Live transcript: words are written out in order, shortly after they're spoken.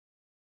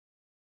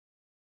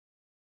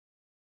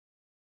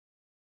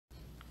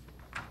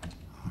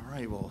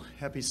right, well,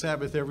 happy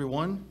Sabbath,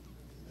 everyone.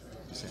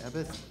 Happy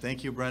Sabbath.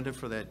 Thank you, Brenda,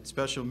 for that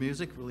special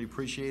music. Really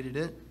appreciated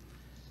it.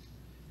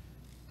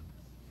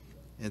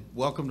 And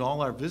welcome to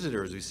all our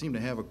visitors. We seem to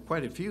have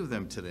quite a few of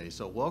them today,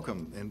 so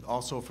welcome. And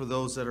also for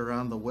those that are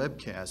on the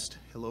webcast,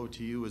 hello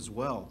to you as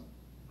well.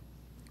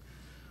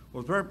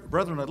 Well,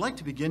 brethren, I'd like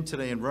to begin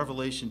today in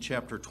Revelation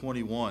chapter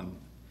 21.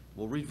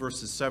 We'll read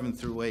verses 7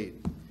 through 8.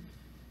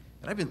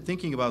 And I've been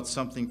thinking about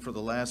something for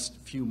the last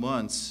few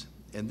months,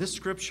 and this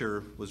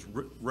scripture was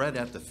read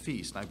at the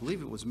feast. And I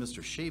believe it was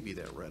Mr. Shaby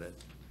that read it,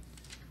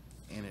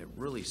 and it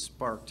really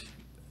sparked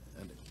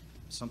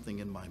something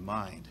in my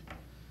mind.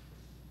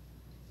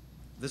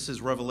 This is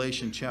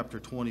Revelation chapter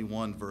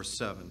 21, verse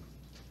 7.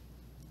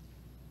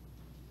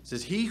 It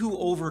says, "He who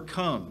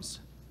overcomes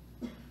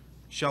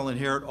shall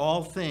inherit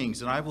all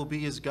things, and I will be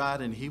his God,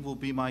 and he will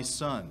be my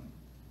son.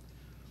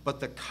 But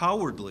the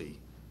cowardly,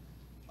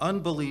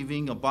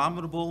 unbelieving,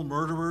 abominable,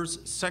 murderers,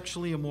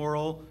 sexually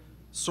immoral,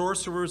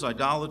 sorcerers,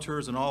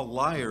 idolaters, and all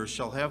liars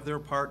shall have their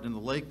part in the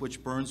lake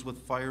which burns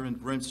with fire and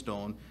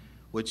brimstone,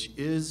 which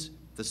is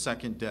the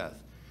second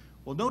death."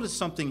 Well, notice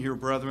something here,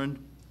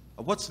 brethren.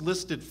 What's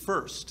listed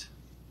first?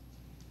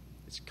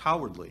 It's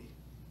cowardly.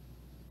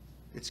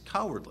 It's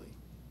cowardly.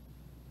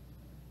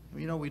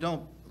 You know, we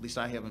don't, at least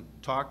I haven't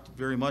talked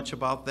very much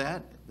about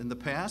that in the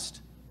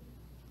past.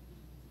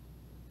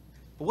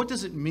 But what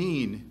does it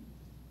mean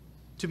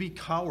to be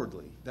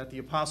cowardly that the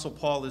Apostle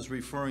Paul is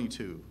referring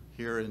to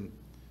here in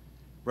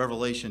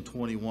Revelation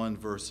 21,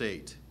 verse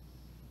 8?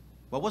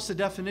 Well, what's the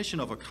definition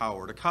of a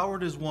coward? A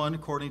coward is one,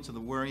 according to the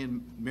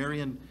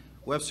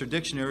Merriam-Webster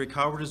Dictionary,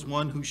 coward is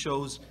one who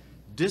shows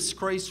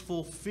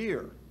disgraceful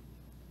fear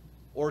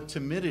or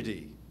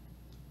timidity.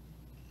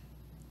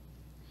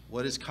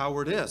 What is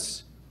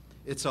cowardice?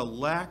 It's a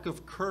lack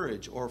of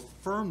courage or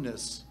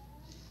firmness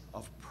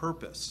of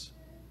purpose.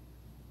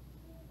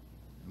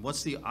 And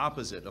what's the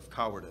opposite of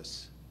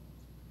cowardice?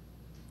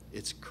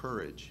 It's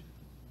courage.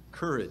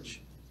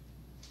 Courage.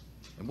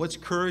 And what's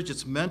courage?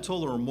 It's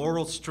mental or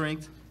moral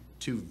strength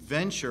to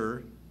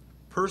venture,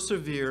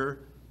 persevere,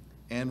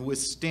 and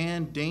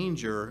withstand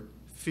danger,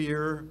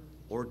 fear,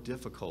 or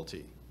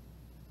difficulty.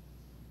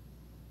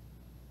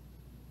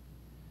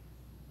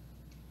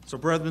 So,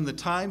 brethren, the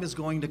time is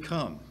going to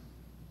come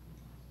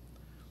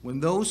when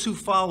those who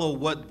follow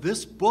what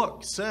this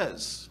book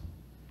says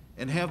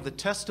and have the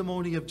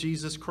testimony of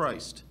Jesus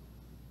Christ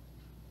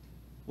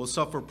will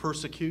suffer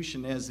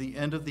persecution as the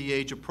end of the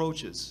age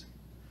approaches.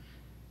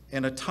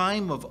 And a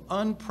time of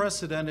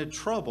unprecedented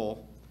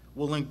trouble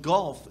will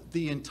engulf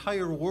the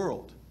entire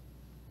world.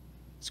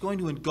 It's going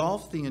to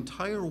engulf the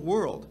entire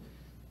world.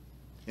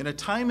 And a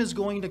time is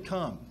going to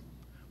come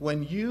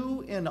when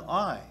you and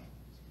I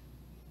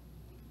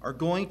are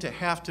going to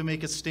have to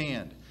make a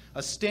stand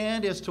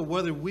as to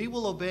whether we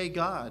will obey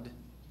God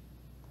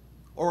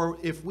or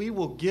if we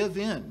will give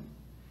in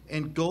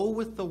and go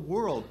with the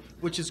world,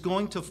 which is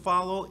going to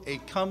follow a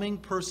coming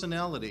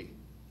personality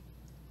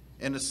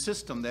and a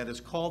system that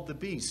is called the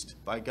beast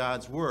by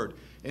God's word.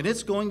 And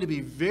it's going to be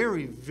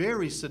very,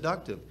 very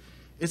seductive.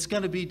 It's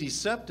going to be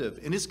deceptive,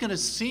 and it's going to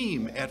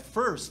seem at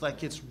first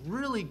like it's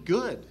really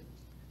good.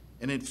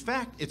 And in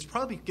fact, it's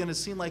probably going to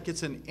seem like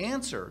it's an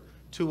answer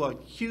to a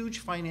huge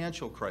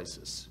financial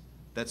crisis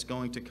that's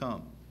going to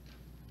come.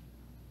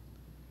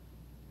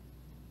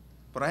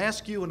 But I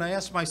ask you and I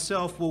ask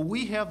myself, will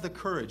we have the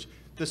courage,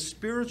 the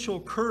spiritual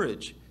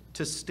courage,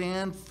 to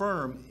stand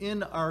firm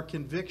in our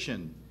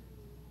conviction,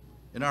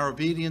 in our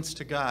obedience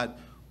to God,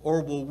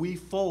 or will we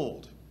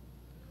fold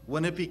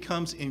when it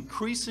becomes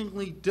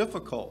increasingly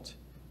difficult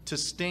to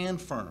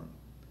stand firm?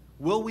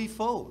 Will we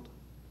fold?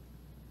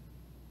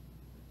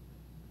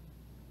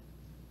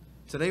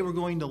 Today we're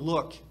going to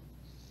look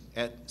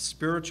at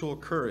spiritual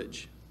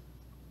courage.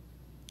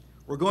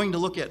 We're going to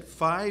look at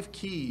 5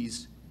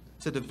 keys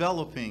to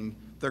developing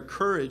the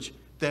courage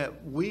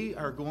that we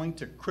are going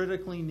to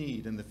critically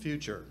need in the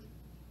future.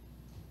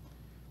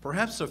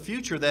 Perhaps a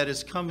future that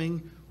is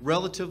coming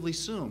relatively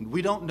soon.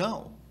 We don't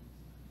know,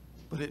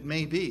 but it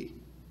may be.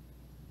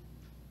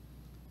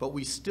 But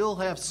we still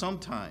have some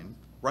time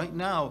right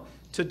now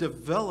to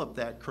develop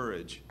that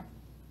courage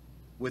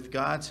with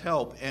God's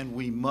help, and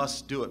we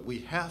must do it. We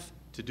have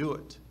to do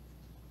it.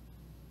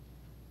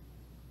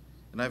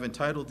 And I've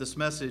entitled this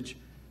message,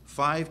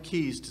 5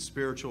 Keys to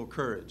Spiritual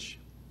Courage.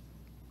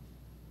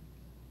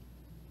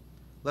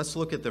 Let's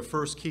look at the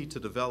first key to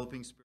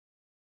developing spiritual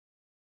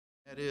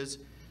courage. That is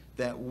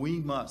that we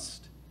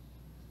must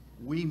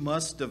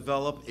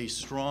develop a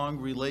strong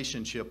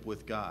relationship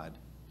with God.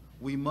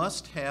 We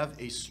must have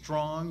a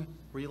strong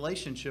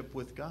relationship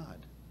with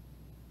God.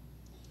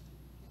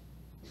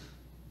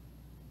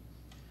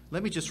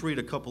 Let me just read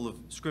a couple of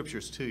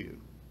scriptures to you.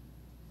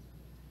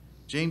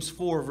 James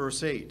 4,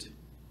 verse 8.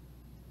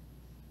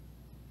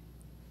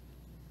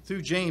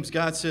 Through James,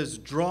 God says,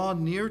 "Draw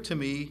near to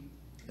me,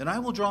 and I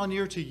will draw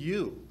near to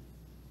you."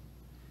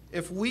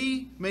 If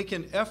we make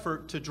an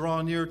effort to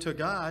draw near to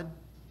God,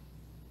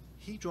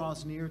 He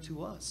draws near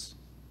to us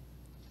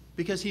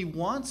because He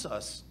wants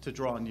us to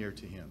draw near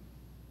to Him.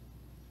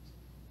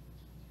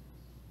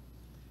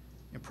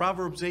 In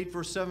Proverbs 8,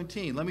 verse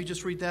 17, let me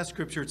just read that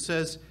scripture. It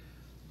says,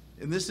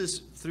 and this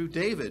is through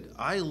David,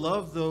 I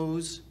love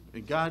those,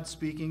 and God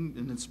speaking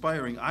and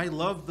inspiring, I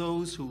love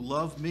those who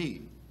love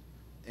me,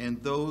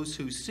 and those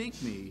who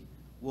seek me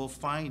will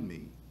find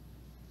me.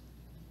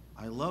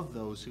 I love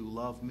those who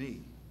love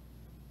me,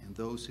 and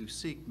those who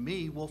seek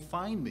me will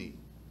find me.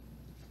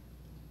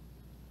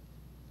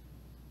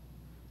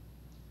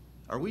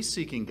 Are we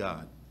seeking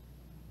God?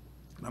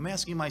 And I'm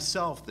asking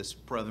myself this,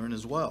 brethren,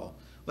 as well.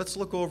 Let's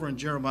look over in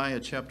Jeremiah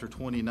chapter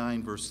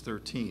 29, verse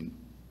 13.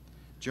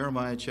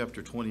 Jeremiah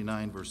chapter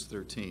 29, verse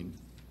 13.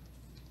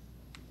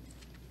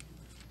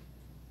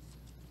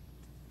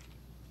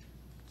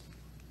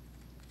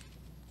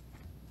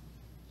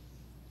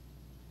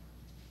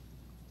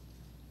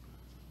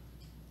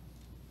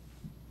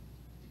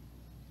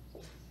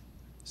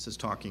 This is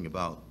talking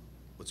about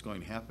what's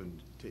going to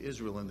happen to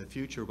Israel in the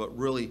future, but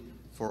really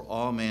for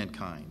all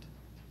mankind.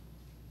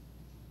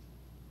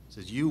 It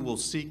says, you will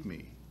seek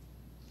me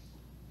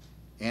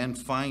and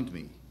find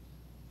me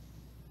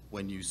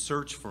when you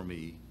search for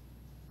me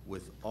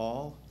with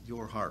all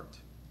your heart.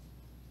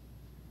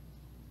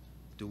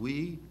 Do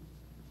we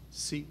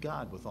seek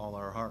God with all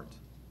our heart?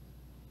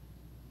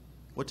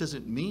 What does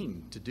it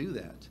mean to do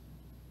that?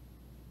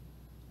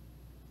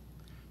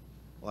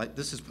 Well,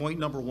 this is point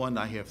number one.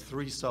 I have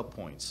 3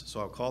 subpoints. So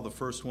I'll call the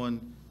first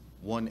one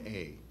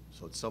 1A.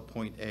 So it's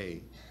subpoint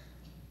A.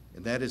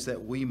 And that is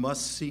that we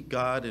must seek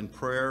God in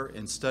prayer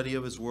and study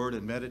of his word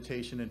and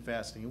meditation and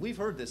fasting. And we've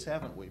heard this,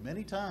 haven't we,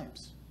 many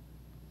times.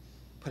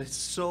 But it's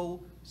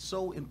so,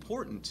 so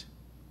important.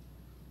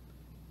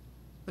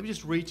 Let me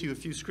just read to you a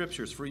few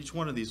scriptures for each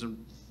one of these.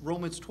 In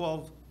Romans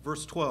 12,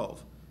 verse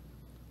 12,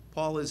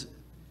 Paul is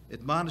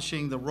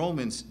admonishing the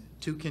Romans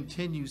to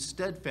continue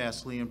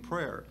steadfastly in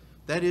prayer.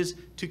 That is,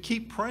 to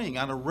keep praying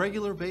on a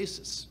regular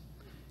basis.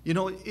 You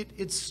know,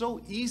 it's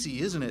so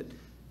easy, isn't it,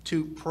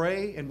 to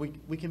pray, and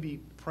we can be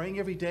praying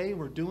every day, and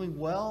we're doing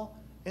well,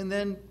 and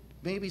then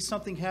maybe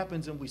something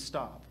happens and we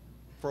stop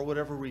for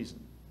whatever reason.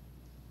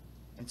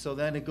 And so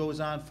then it goes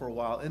on for a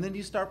while, and then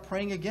you start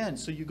praying again,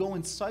 so you go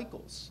in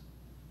cycles.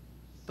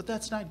 But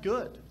that's not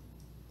good.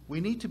 We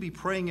need to be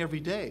praying every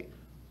day.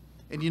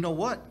 And you know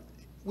what?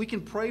 We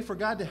can pray for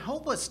God to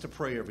help us to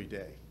pray every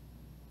day,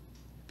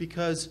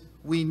 because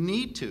we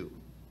need to.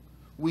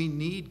 We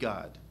need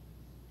God.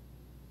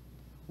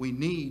 We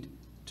need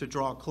to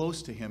draw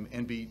close to him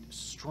and be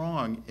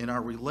strong in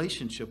our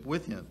relationship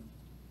with him.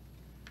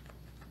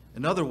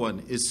 Another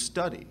one is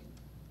study.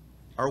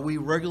 Are we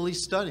regularly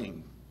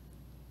studying?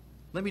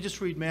 Let me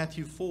just read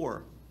Matthew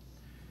 4.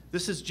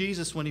 This is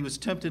Jesus when he was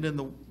tempted in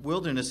the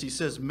wilderness. He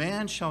says,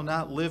 man shall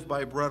not live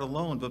by bread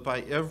alone, but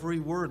by every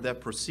word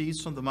that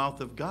proceeds from the mouth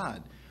of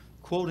God.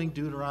 Quoting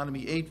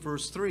Deuteronomy 8,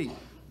 verse 3.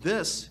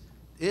 This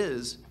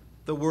is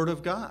the word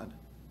of God.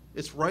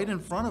 It's right in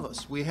front of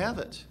us. We have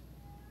it.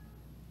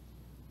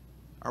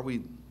 Are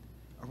we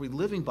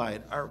living by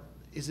it?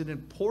 Is it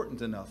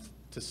important enough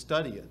to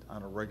study it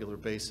on a regular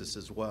basis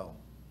as well?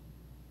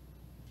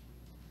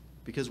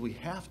 Because we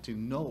have to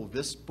know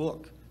this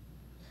book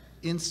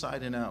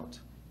inside and out.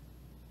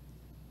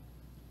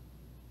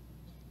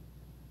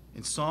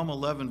 In Psalm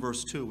 11,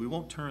 verse 2, we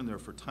won't turn there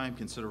for time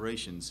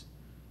considerations,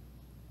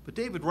 but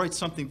David writes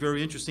something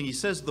very interesting. He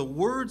says, the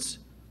words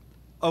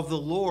of the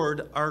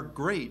Lord are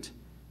great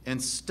and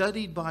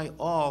studied by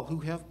all who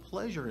have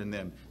pleasure in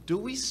them. Do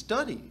we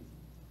study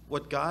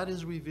what God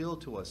has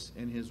revealed to us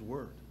in his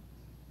word?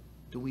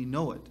 Do we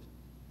know it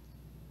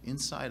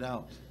inside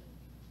out?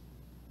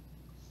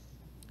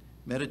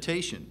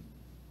 Meditation.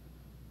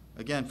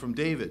 Again, from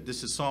David,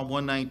 this is Psalm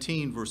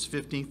 119, verse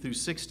 15 through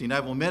 16. I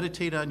will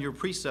meditate on your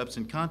precepts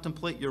and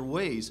contemplate your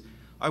ways.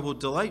 I will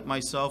delight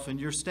myself in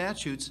your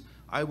statutes.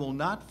 I will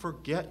not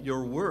forget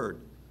your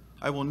word.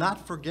 I will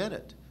not forget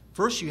it.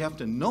 First, you have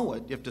to know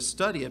it. You have to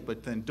study it,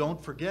 but then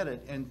don't forget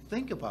it and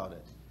think about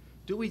it.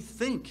 Do we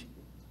think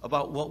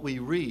about what we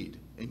read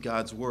in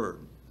God's word?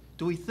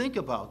 Do we think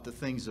about the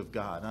things of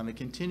God on a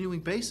continuing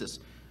basis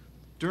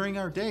during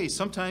our day?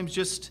 Sometimes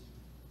just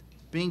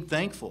being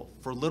thankful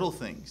for little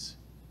things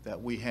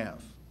that we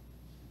have.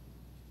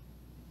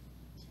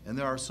 And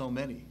there are so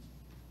many.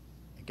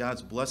 And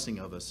God's blessing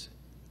of us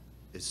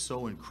is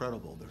so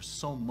incredible. There's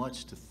so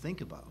much to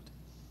think about.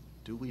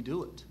 Do we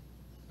do it?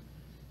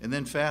 And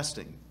then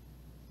fasting.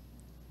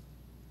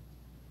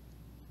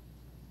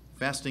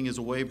 Fasting is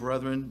a way,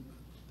 brethren,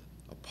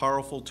 a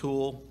powerful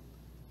tool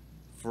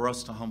for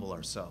us to humble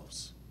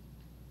ourselves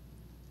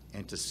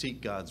and to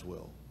seek God's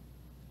will.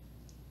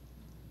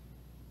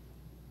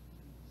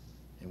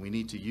 And we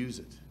need to use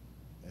it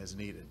as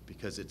needed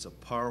because it's a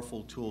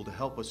powerful tool to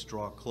help us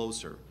draw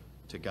closer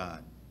to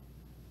God.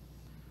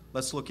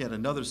 Let's look at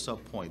another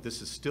subpoint.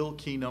 This is still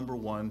key number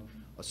 1,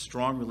 a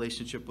strong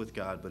relationship with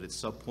God, but it's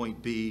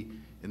subpoint B,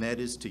 and that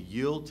is to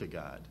yield to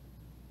God,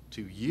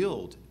 to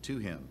yield to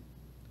him.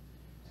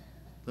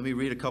 Let me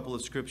read a couple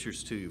of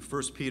scriptures to you.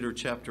 1 Peter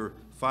chapter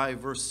 5,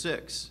 verse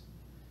 6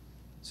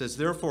 says,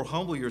 therefore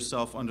humble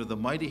yourself under the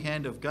mighty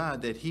hand of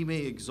God, that he may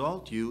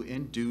exalt you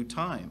in due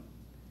time.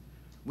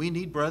 We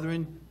need,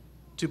 brethren,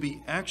 to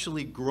be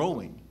actually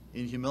growing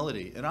in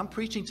humility? And I'm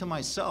preaching to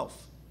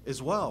myself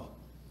as well.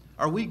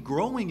 Are we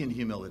growing in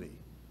humility?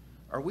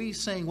 Are we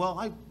saying, well,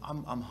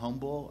 I'm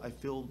humble, I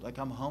feel like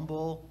I'm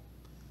humble,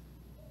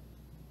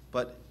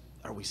 but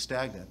are we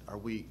stagnant? Are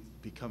we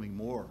becoming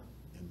more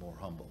and more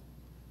humble?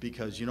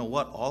 Because you know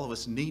what? All of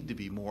us need to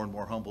be more and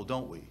more humble,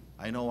 don't we?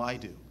 I know I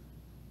do.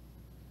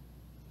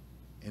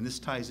 And this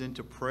ties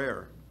into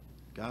prayer.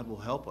 God will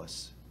help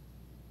us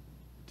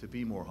to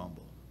be more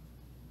humble.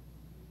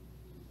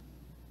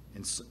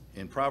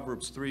 In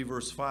Proverbs 3,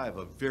 verse 5,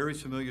 a very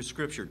familiar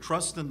scripture,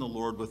 trust in the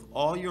Lord with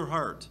all your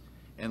heart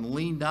and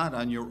lean not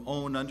on your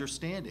own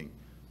understanding.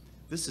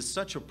 This is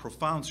such a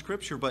profound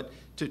scripture, but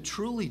to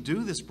truly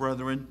do this,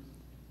 brethren,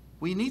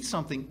 we need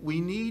something. We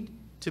need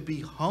to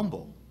be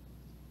humble.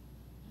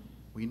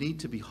 We need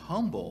to be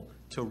humble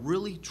to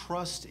really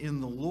trust in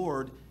the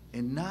Lord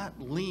and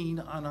not lean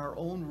on our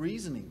own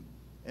reasoning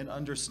and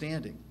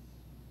understanding.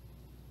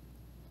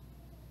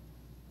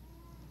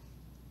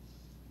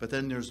 But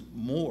then there's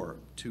more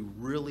to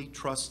really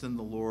trust in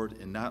the Lord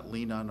and not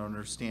lean on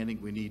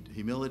understanding. We need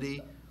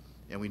humility,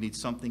 and we need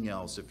something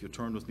else. If you'll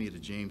turn with me to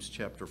James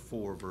chapter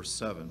 4, verse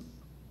 7.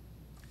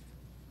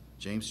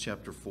 James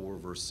chapter 4,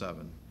 verse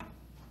 7. It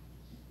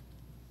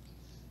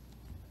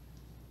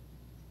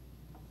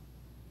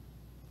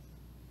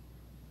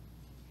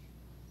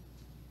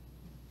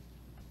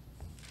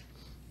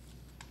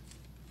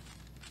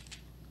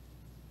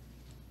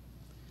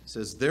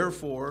says,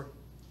 therefore,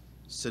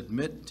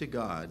 submit to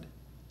God,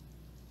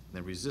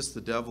 then resist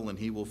the devil, and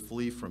he will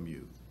flee from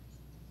you.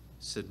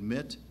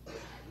 Submit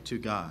to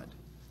God.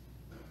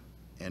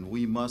 And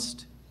we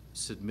must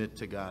submit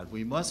to God.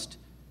 We must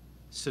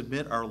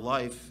submit our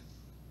life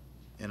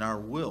and our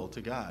will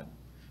to God.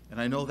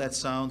 And I know that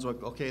sounds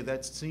like, okay,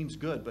 that seems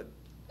good, but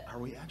are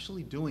we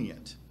actually doing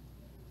it?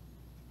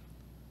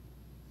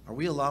 Are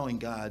we allowing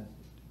God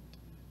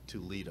to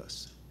lead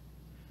us?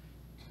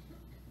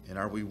 And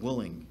are we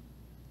willing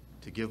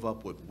to give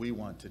up what we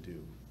want to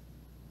do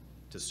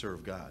to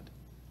serve God?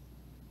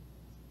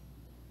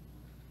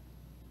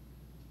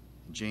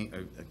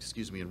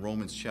 In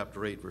Romans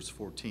chapter 8, verse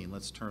 14.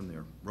 Let's turn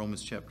there.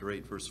 Romans chapter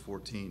 8, verse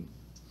 14.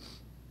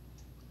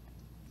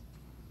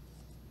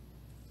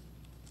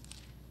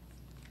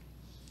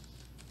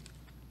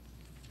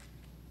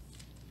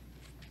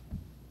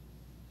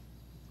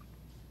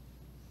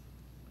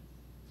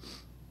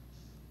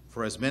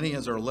 For as many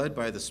as are led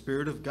by the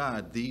Spirit of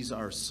God, these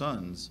are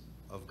sons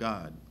of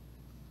God.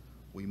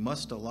 We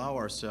must allow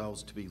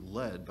ourselves to be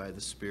led by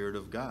the Spirit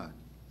of God.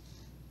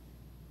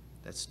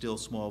 That still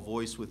small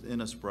voice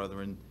within us,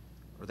 brethren,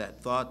 or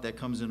that thought that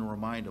comes in a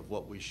reminder of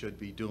what we should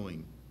be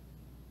doing.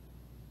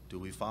 Do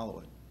we follow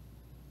it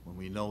when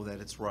we know that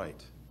it's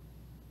right?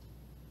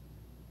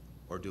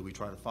 Or do we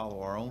try to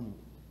follow our own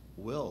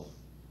will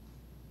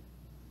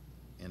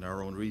and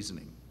our own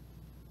reasoning?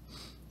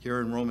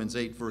 Here in Romans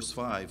 8, verse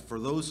 5,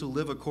 for those who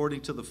live according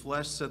to the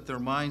flesh set their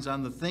minds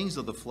on the things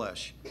of the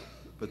flesh,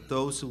 but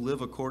those who live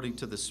according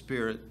to the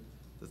Spirit,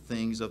 the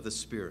things of the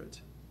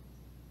Spirit.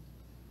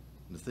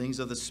 The things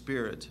of the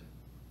Spirit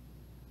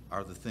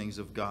are the things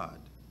of God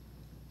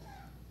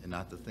and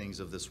not the things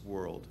of this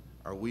world.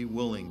 Are we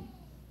willing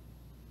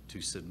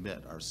to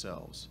submit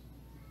ourselves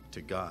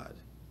to God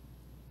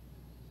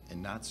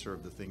and not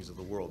serve the things of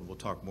the world? And we'll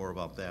talk more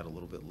about that a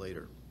little bit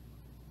later.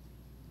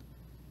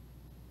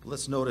 But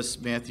let's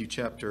notice Matthew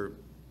chapter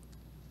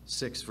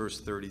 6, verse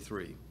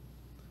 33.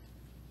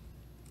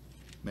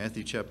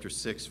 Matthew chapter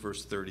 6,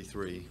 verse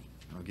 33.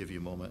 I'll give you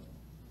a moment.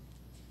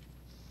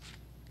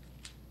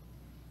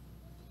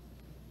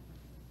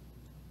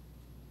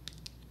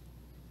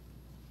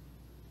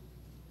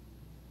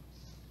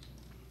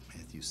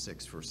 Matthew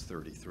 6, verse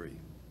 33. It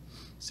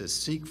says,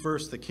 seek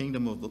first the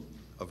kingdom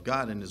of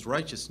God and his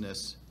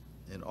righteousness,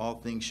 and all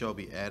things shall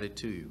be added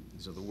to you.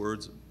 These are the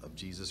words of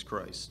Jesus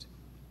Christ.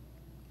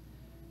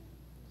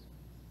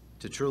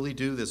 To truly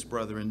do this,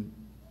 brethren,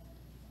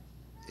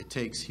 it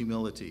takes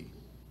humility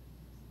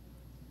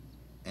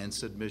and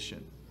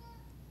submission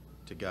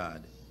to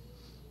God.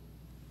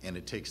 And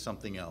it takes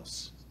something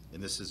else.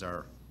 And this is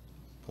our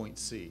point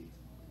C.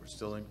 We're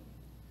still in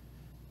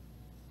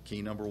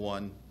key number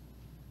 1.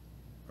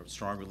 A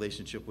strong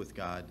relationship with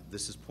God.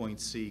 This is point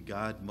C.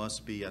 God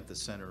must be at the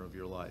center of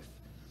your life.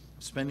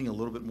 I'm spending a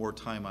little bit more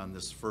time on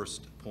this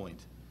first point.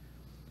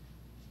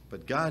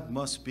 But God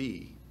must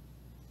be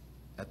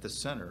at the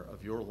center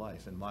of your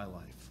life and my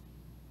life.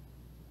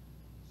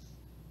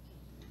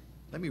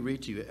 Let me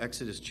read to you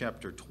Exodus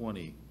chapter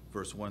 20,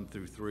 verse 1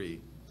 through 3.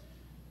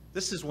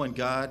 This is when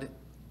God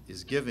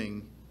is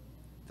giving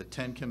the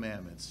 10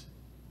 Commandments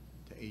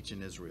to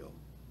ancient Israel.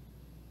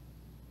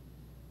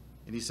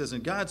 And he says,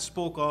 and God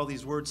spoke all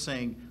these words,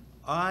 saying,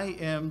 I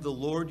am the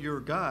Lord your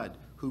God,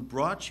 who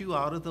brought you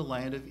out of the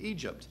land of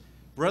Egypt.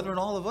 Brethren,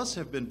 all of us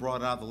have been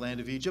brought out of the land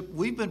of Egypt.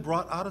 We've been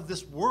brought out of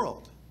this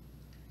world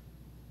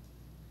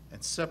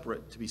and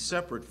to be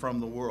separate from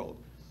the world.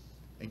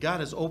 And God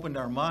has opened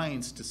our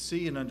minds to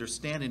see and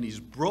understand, and he's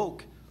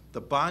broke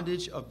the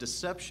bondage of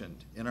deception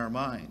in our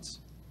minds.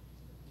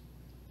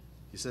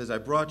 He says, I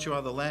brought you out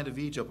of the land of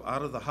Egypt,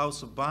 out of the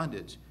house of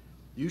bondage.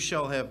 You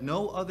shall have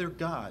no other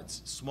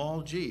gods,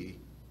 small g,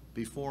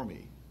 before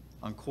me,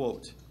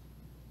 unquote.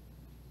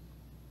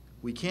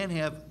 We can't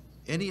have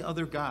any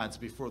other gods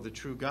before the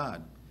true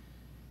God.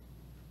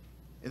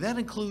 And that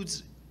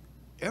includes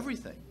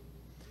everything.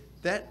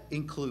 That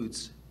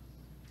includes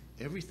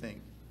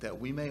everything that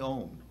we may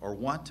own or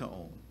want to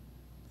own.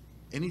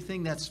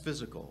 Anything that's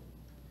physical.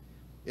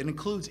 It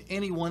includes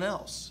anyone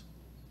else.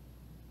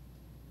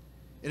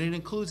 And it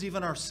includes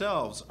even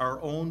ourselves, our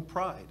own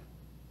pride,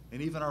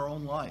 and even our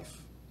own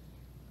life.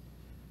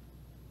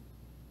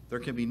 There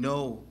can be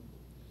no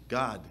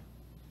God,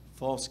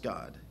 false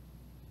God,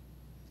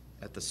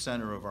 at the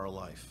center of our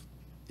life.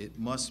 It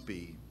must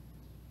be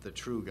the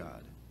true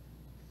God.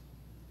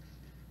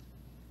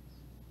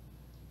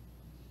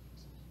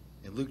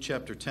 In Luke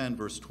chapter 10,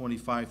 verse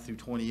 25 through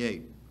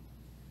 28.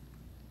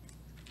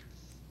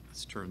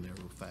 Let's turn there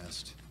real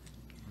fast.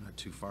 We're not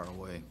too far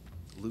away.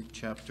 Luke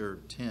chapter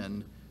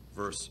 10,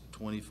 verse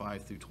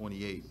 25 through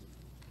 28.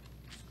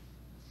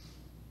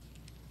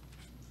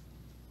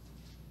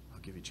 I'll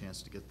give you a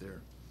chance to get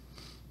there.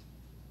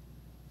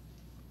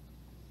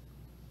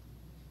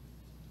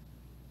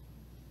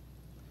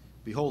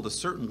 Behold, a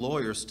certain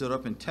lawyer stood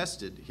up and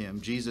tested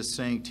him, Jesus,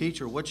 saying,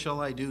 Teacher, what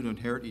shall I do to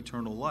inherit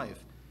eternal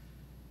life?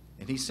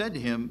 And he said to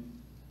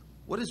him,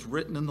 What is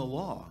written in the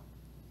law?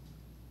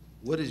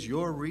 What is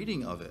your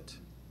reading of it?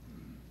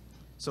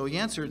 So he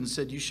answered and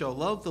said, You shall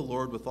love the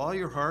Lord with all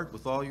your heart,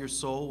 with all your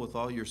soul, with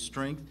all your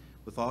strength,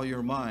 with all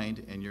your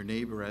mind, and your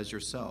neighbor as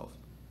yourself.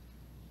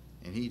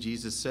 And he,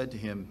 Jesus, said to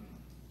him,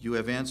 You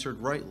have answered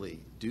rightly.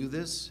 Do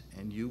this,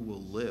 and you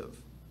will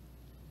live.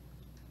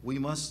 We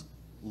must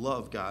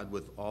love God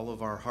with all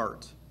of our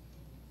heart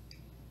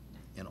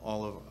and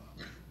all of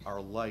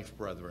our life,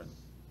 brethren,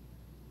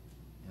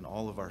 and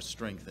all of our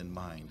strength and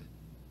mind.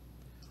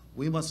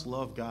 We must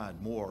love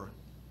God more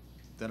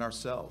than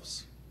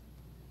ourselves,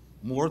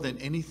 more than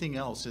anything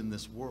else in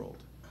this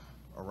world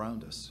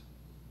around us.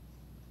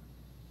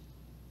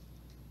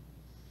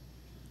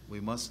 We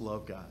must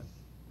love God,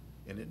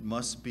 and it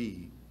must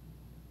be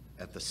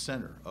at the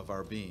center of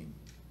our being.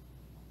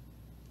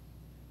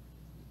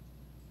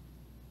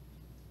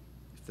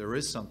 If there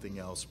is something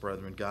else,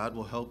 brethren, God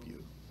will help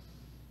you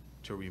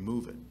to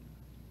remove it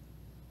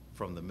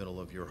from the middle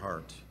of your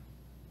heart,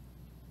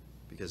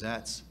 because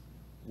that's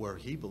where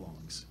he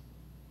belongs.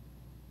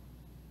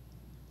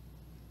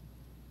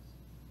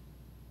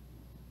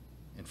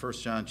 In 1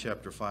 John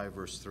chapter 5,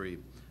 verse 3,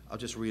 I'll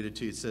just read it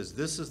to you. It says,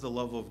 This is the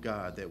love of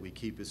God, that we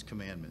keep his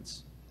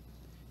commandments.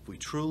 If we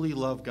truly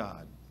love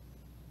God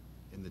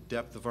in the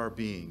depth of our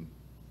being,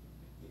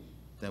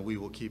 then we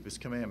will keep his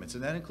commandments.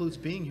 And that includes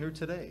being here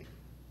today.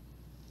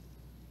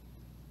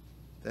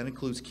 That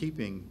includes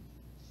keeping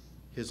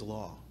his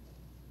law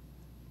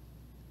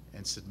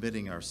and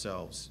submitting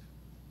ourselves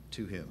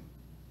to him.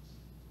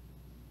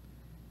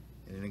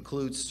 And it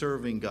includes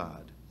serving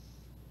God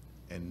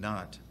and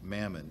not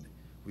mammon.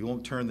 We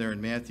won't turn there.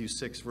 In Matthew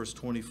 6, verse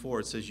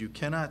 24, it says, You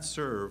cannot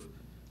serve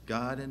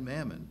God and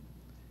mammon.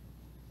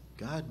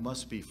 God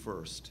must be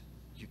first.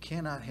 You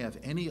cannot have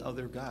any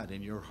other God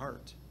in your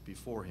heart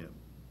before him.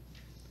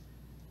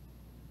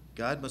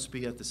 God must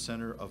be at the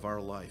center of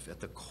our life, at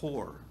the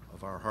core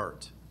of our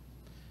heart.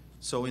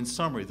 So in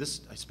summary,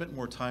 I spent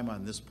more time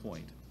on this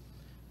point,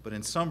 but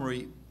in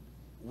summary,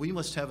 we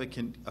must have a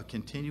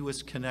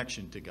continuous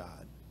connection to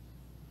God.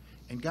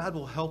 And God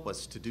will help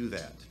us to do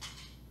that.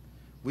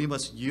 We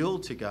must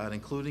yield to God,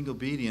 including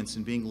obedience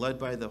and being led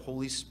by the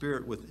Holy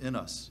Spirit within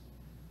us.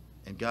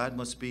 And God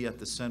must be at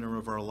the center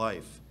of our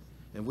life.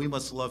 And we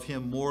must love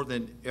him more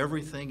than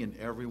everything and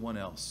everyone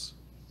else.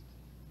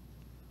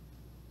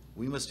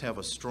 We must have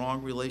a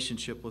strong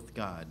relationship with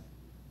God,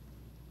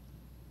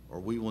 or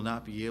we will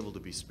not be able to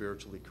be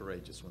spiritually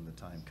courageous when the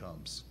time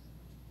comes.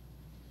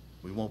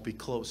 We won't be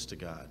close to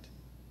God.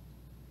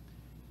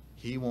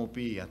 He won't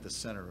be at the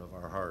center of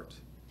our heart.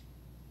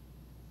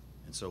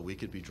 And so we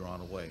could be drawn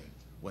away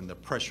when the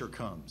pressure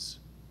comes,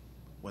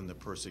 when the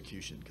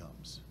persecution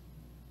comes.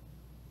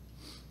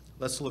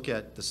 Let's look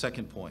at the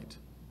second point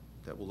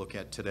that we'll look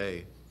at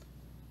today,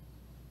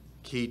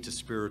 key to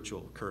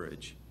spiritual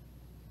courage.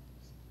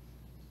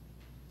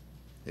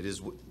 It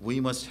is, we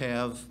must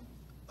have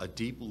a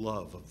deep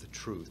love of the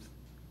truth.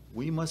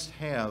 We must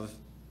have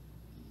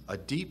a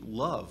deep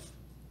love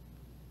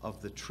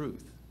of the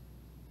truth.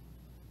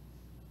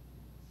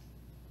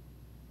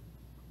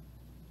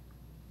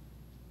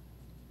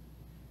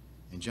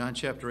 In John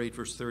chapter 8,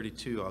 verse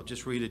 32, I'll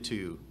just read it to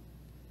you.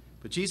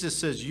 But Jesus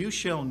says, You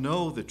shall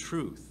know the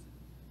truth,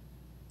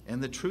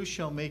 and the truth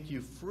shall make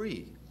you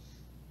free.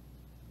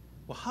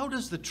 Well, how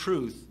does the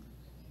truth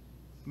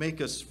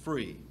make us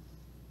free?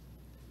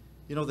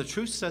 You know, the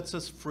truth sets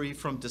us free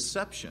from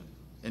deception,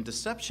 and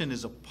deception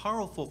is a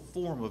powerful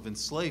form of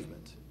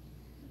enslavement.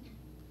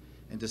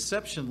 And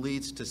deception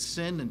leads to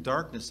sin and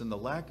darkness and the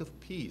lack of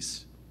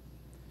peace.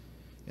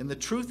 And the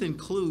truth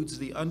includes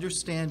the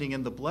understanding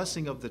and the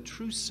blessing of the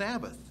true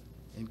Sabbath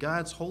and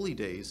God's holy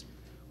days,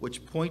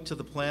 which point to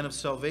the plan of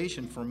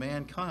salvation for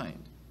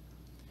mankind.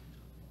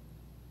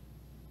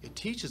 It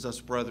teaches us,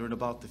 brethren,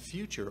 about the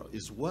future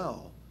as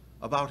well,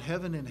 about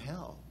heaven and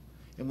hell.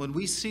 And when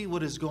we see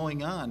what is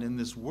going on in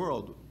this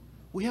world,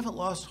 we haven't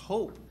lost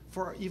hope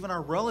for even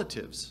our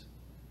relatives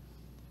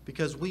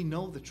because we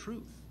know the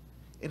truth.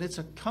 And it's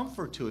a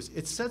comfort to us.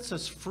 It sets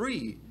us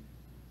free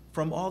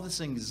from all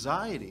this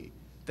anxiety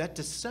that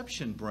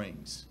deception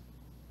brings.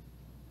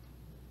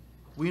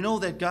 We know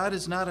that God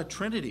is not a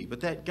Trinity,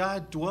 but that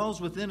God dwells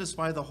within us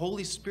by the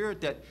Holy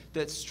Spirit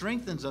that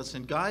strengthens us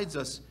and guides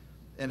us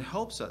and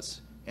helps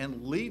us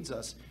and leads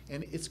us.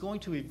 And it's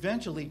going to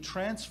eventually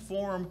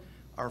transform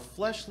our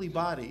fleshly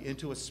body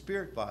into a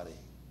spirit body.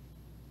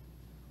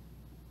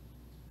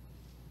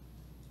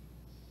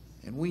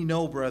 And we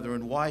know,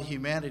 brethren, why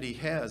humanity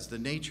has the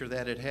nature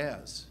that it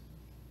has.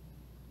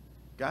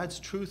 God's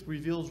truth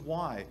reveals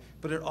why,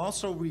 but it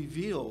also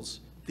reveals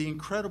the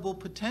incredible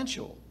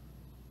potential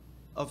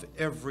of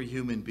every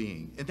human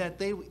being, and that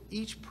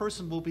each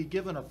person will be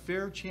given a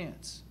fair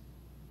chance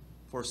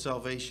for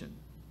salvation.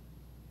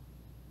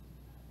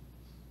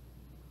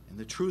 And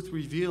the truth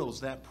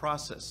reveals that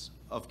process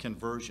of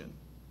conversion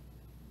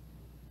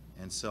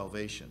and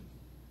salvation.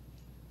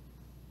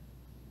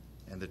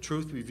 And the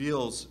truth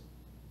reveals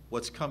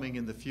what's coming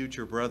in the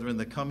future, brethren,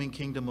 the coming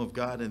kingdom of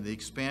God and the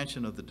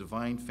expansion of the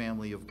divine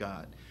family of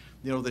God.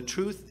 You know, the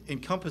truth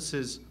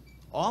encompasses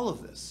all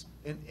of this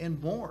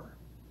and more.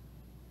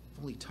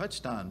 I've only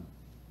touched on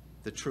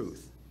the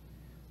truth.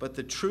 But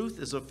the truth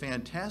is a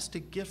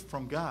fantastic gift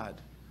from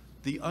God,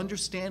 the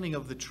understanding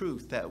of the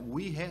truth that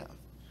we have.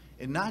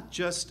 And not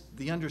just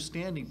the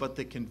understanding, but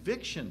the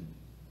conviction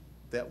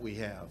that we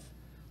have.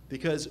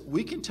 Because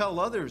we can tell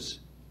others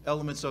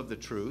elements of the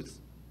truth,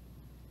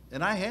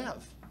 and I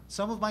have.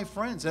 Some of my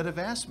friends that have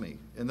asked me,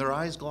 and their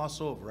eyes gloss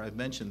over. I've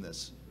mentioned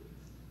this.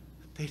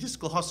 They just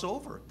gloss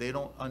over. They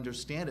don't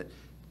understand it.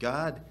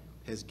 God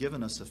has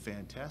given us a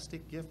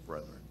fantastic gift,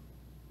 brethren.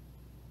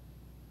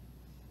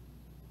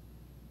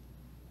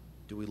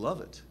 Do we love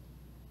it?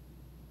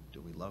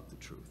 Do we love the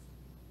truth?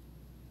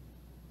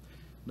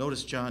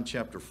 Notice John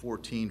chapter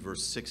 14,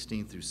 verse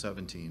 16 through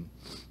 17.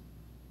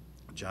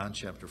 John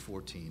chapter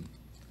 14,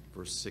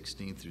 verse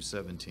 16 through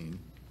 17.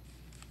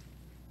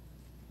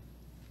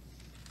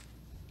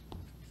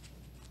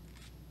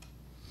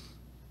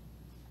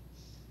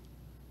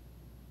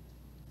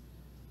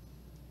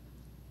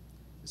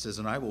 It says,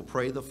 "And I will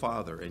pray the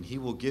Father, and he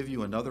will give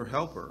you another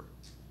helper,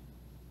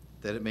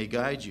 that it may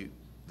guide you,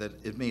 that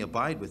it may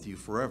abide with you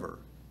forever,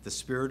 the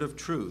Spirit of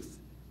truth,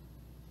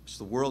 which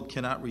the world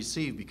cannot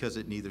receive because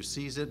it neither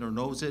sees it nor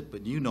knows it,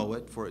 but you know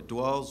it, for it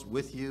dwells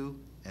with you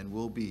and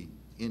will be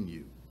in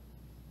you."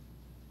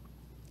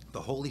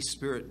 The Holy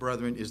Spirit,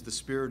 brethren, is the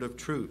Spirit of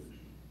truth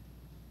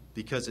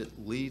because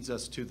it leads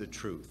us to the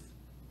truth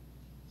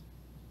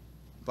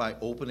by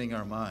opening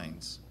our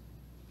minds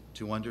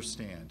to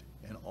understand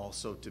and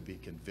also to be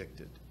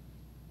convicted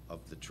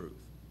of the truth.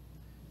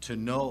 To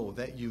know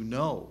that you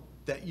know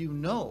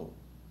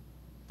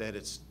that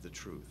it's the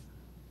truth.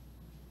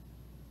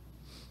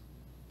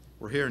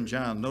 We're here in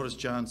John. Notice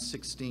John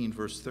 16,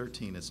 verse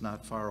 13. It's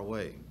not far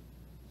away.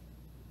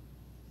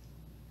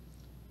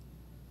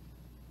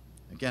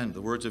 Again,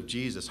 the words of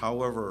Jesus.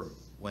 "However,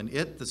 when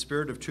the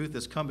Spirit of truth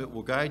has come, it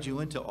will guide you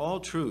into all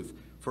truth,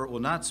 for it will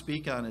not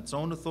speak on its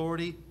own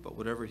authority, but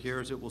whatever it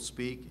hears it will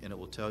speak, and it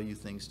will tell you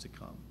things to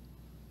come."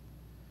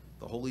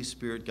 The Holy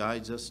Spirit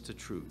guides us to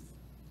truth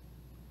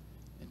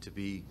and to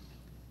be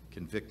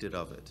convicted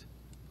of it.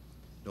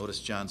 Notice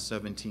John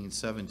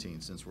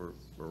 17:17, since we're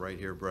right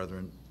here,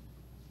 brethren.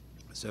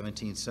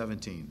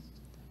 17:17.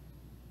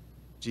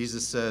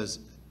 Jesus says,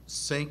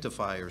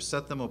 "Sanctify or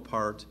set them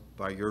apart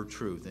by your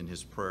truth," in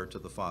his prayer to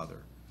the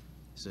Father.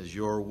 He says,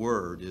 "Your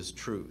word is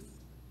truth."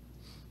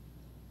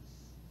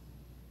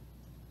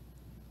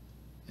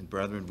 And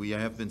brethren, we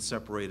have been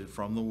separated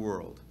from the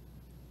world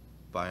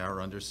by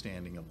our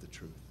understanding of the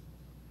truth.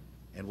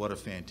 And what a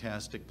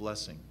fantastic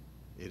blessing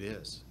it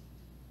is.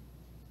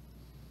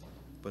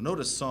 But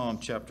notice Psalm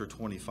chapter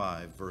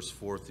 25, verse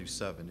 4 through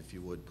 7, if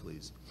you would,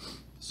 please.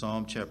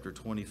 Psalm chapter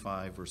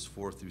 25, verse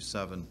 4 through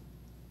 7.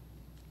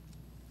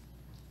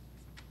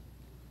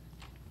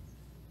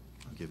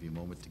 I'll give you a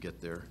moment to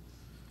get there.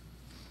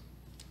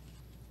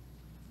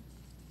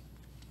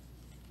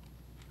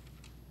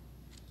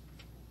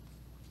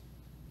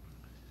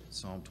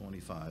 Psalm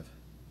 25,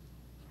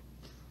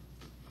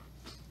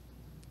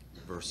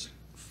 verse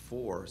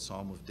 4,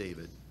 Psalm of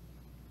David.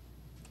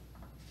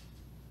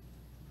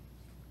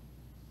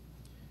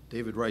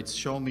 David writes,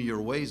 "Show me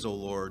your ways, O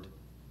Lord.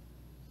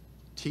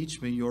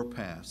 Teach me your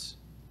paths.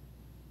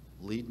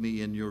 Lead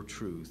me in your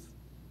truth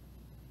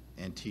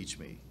and teach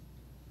me.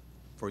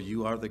 For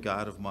you are the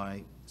God of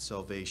my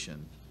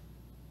salvation.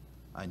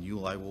 On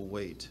you I will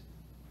wait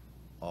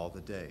all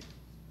the day."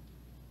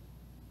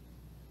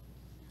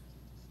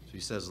 So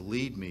he says,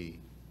 "Lead me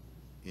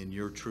in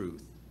your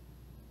truth."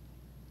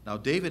 Now,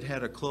 David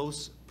had a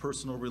close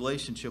personal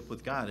relationship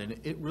with God, and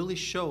it really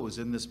shows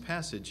in this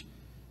passage.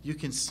 You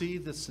can see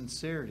the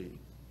sincerity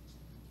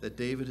that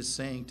David is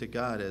saying to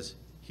God as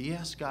he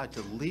asks God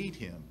to lead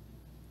him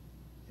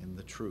in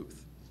the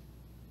truth.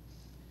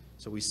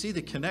 So we see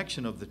the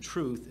connection of the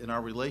truth in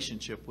our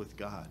relationship with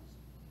God.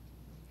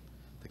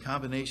 The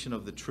combination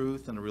of the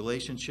truth and a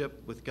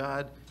relationship with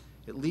God,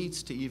 it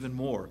leads to even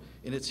more.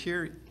 And it's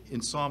here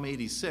in Psalm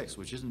 86,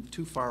 which isn't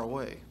too far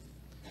away.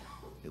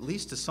 It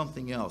leads to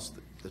something else,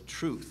 the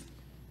truth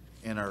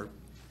and our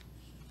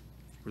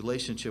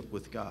relationship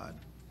with God.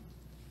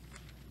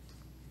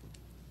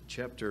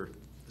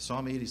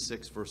 Psalm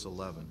 86, verse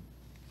 11.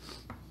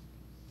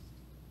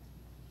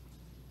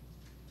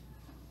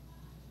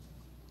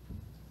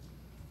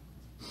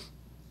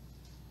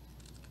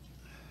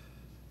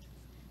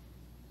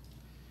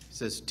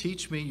 It says,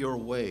 "Teach me your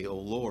way, O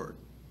Lord.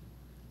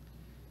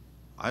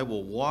 I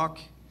will walk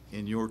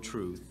in your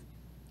truth.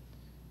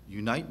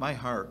 Unite my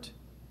heart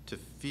to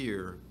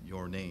fear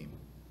your name."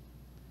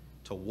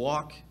 To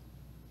walk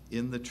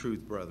in the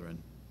truth,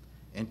 brethren,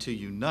 and to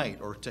unite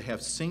or to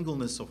have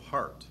singleness of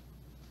heart.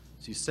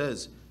 So he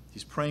says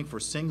he's praying for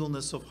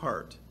singleness of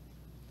heart,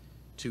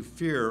 to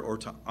fear or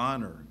to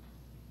honor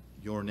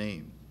your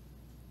name.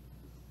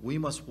 We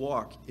must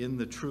walk in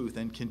the truth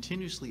and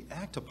continuously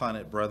act upon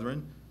it,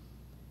 brethren,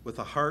 with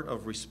a heart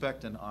of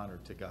respect and honor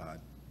to God,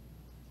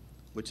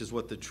 which is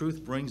what the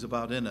truth brings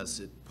about in us.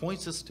 It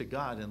points us to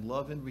God in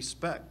love and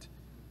respect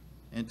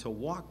and to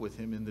walk with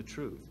him in the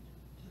truth.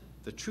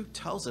 The truth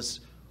tells us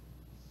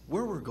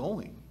where we're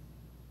going,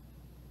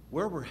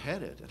 where we're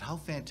headed, and how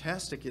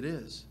fantastic it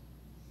is.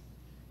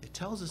 It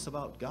tells us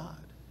about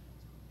God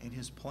and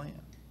his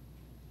plan.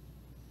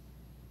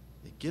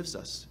 It gives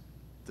us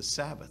the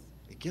Sabbath.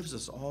 It gives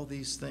us all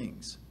these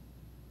things.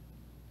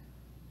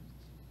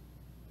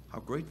 How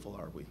grateful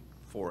are we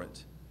for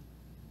it?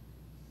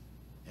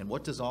 And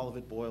what does all of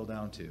it boil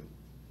down to?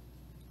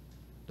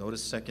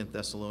 Notice 2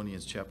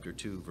 Thessalonians chapter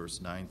 2, verse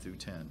 9 through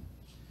 10.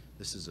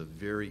 This is a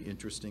very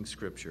interesting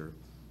scripture.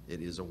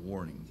 It is a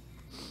warning.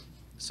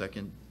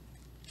 2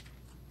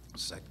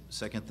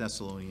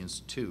 Thessalonians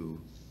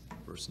 2,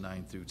 verse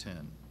 9 through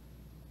 10.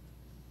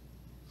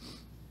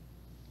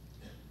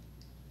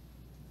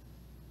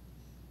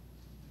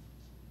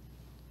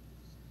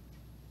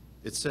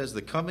 It says,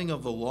 "The coming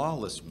of the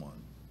lawless one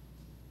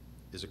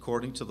is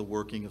according to the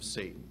working of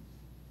Satan."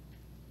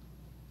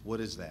 What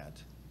is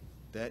that?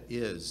 That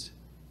is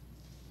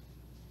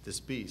this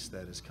beast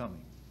that is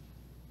coming.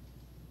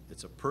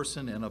 It's a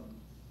person and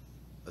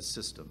a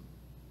system.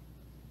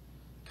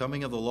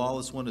 Coming of the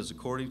lawless one is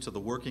according to the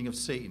working of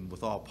Satan,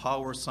 with all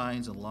power,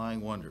 signs, and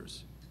lying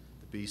wonders,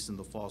 the beast and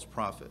the false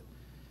prophet,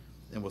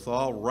 and with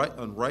all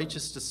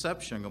unrighteous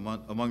deception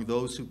among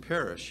those who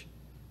perish,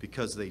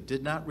 because they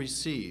did not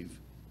receive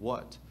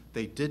what?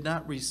 They did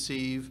not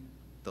receive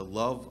the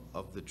love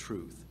of the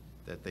truth,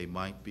 that they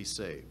might be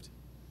saved.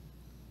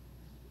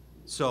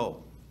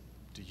 So,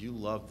 do you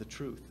love the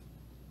truth?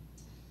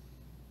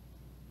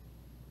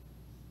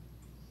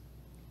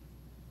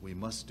 We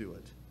must do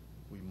it.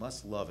 We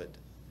must love it.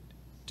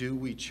 Do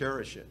we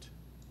cherish it?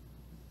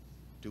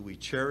 Do we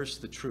cherish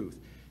the truth?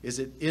 Is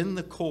it in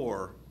the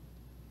core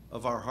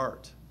of our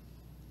heart,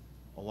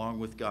 along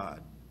with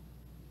God?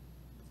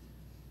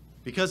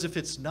 Because if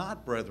it's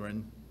not,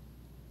 brethren,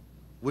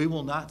 we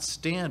will not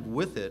stand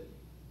with it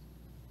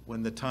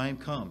when the time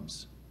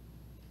comes,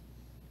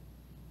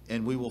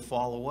 and we will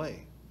fall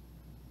away.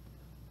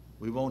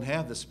 We won't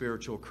have the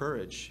spiritual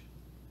courage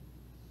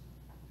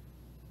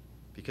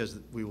because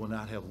we will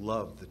not have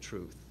loved the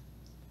truth.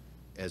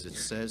 As it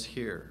says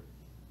here,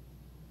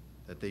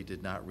 that they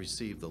did not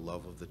receive the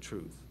love of the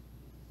truth.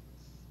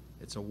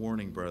 It's a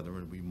warning,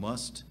 brethren. We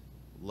must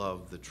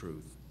love the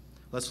truth.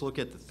 Let's look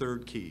at the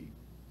third key.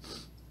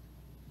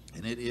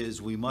 And it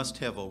is, we must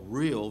have a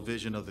real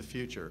vision of the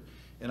future.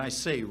 And I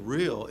say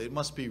real, it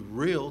must be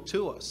real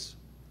to us.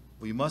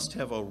 We must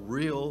have a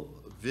real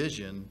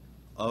vision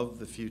of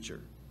the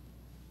future.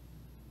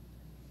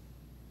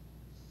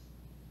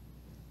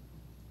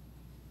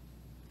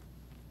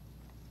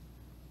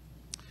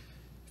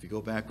 If you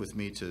go back with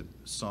me to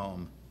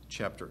Psalm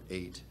chapter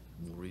 8,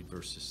 we'll read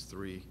verses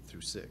 3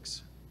 through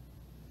 6.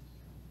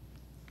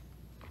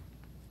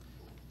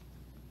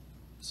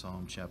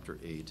 Psalm chapter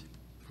 8,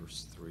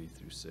 verse 3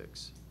 through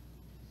 6.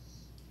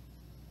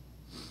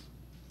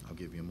 I'll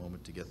give you a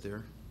moment to get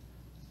there.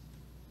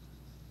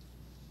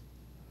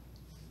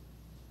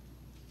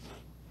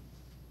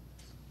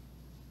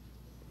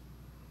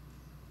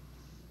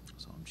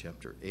 Psalm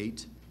chapter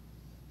 8,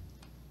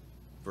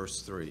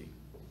 verse 3.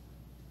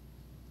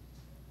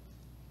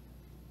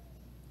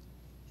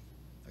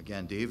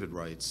 Again, David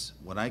writes,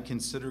 "When I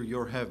consider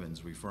your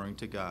heavens," referring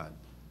to God,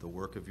 "the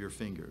work of your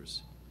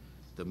fingers,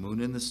 the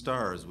moon and the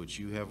stars which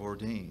you have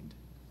ordained,"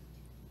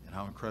 and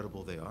how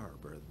incredible they are,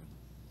 brethren.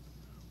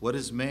 "What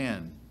is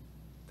man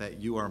that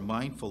you are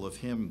mindful of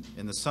him,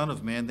 and the Son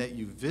of Man that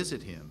you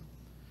visit him?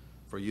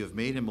 For you have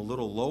made him a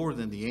little lower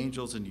than the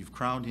angels, and you've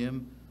crowned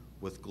him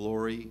with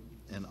glory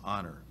and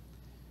honor.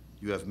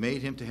 You have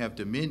made him to have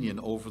dominion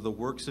over the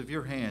works of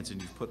your hands,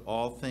 and you've put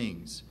all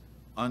things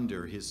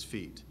under his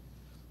feet."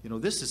 You know,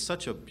 this is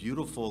such a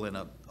beautiful and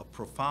a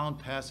profound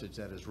passage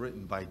that is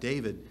written by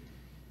David.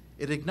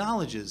 It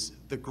acknowledges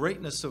the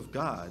greatness of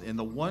God and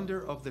the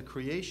wonder of the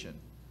creation.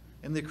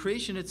 And the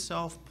creation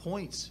itself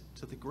points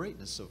to the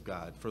greatness of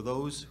God for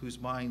those whose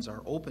minds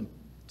are open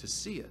to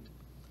see it.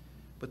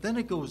 But then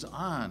it goes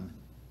on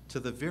to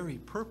the very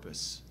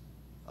purpose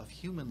of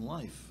human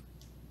life,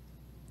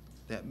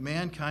 that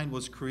mankind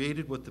was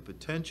created with the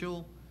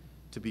potential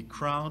to be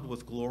crowned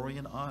with glory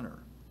and honor,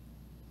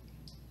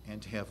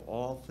 and to have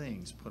all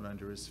things put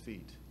under his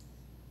feet.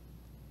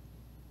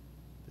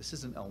 This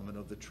is an element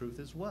of the truth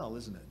as well,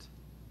 isn't it?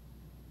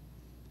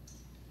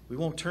 We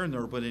won't turn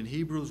there, but in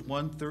Hebrews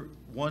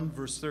 1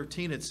 verse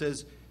 13 it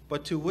says,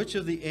 "But to which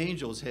of the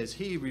angels has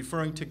he,"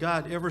 referring to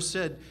God, "ever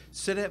said,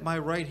 'Sit at my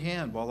right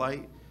hand while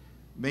I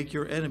make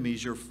your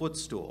enemies your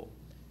footstool'?"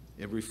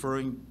 And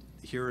referring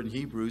here in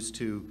Hebrews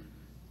to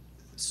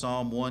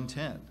Psalm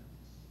 110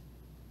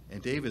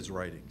 and David's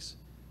writings.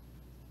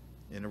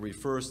 And it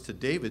refers to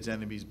David's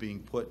enemies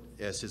being put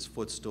as his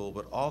footstool,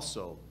 but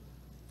also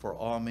for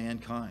all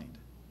mankind.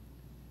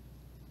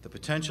 The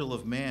potential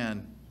of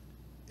man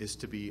is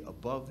to be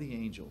above the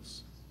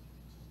angels.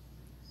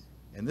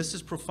 And this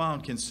is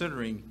profound,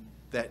 considering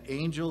that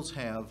angels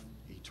have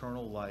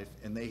eternal life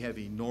and they have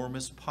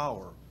enormous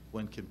power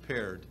when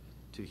compared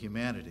to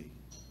humanity.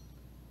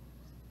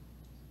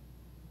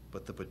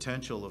 But the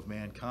potential of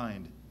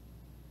mankind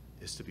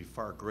is to be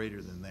far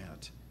greater than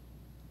that,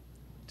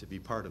 to be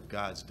part of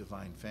God's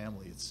divine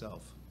family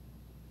itself.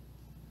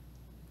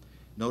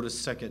 Notice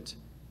 2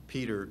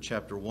 Peter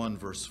chapter 1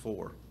 verse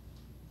 4.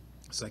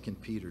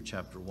 2 Peter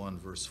chapter 1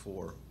 verse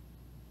 4.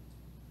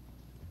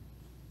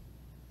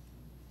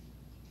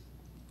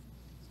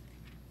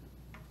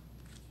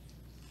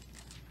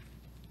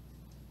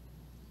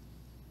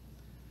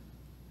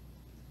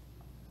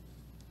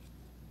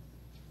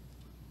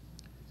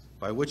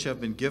 "By which have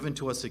been given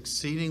to us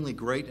exceedingly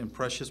great and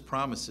precious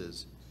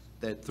promises,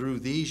 that through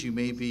these you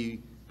may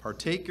be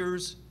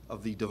partakers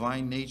of the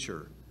divine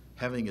nature,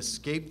 having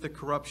escaped the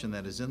corruption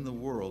that is in the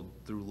world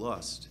through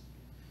lust."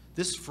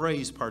 This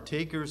phrase,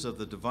 partakers of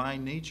the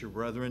divine nature,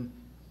 brethren,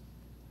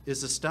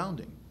 is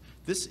astounding.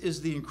 This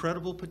is the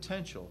incredible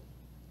potential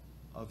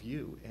of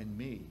you and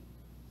me,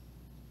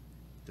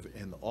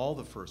 and all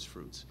the first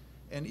fruits,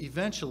 and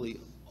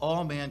eventually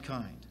all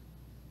mankind.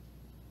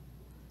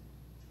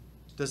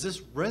 Does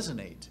this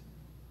resonate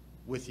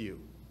with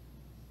you?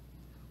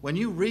 When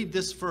you read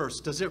this verse,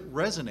 does it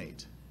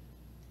resonate?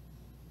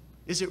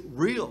 Is it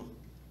real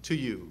to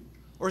you?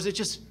 Or is it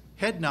just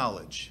head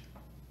knowledge?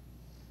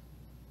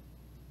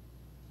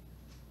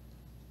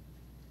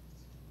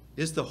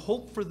 Is the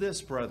hope for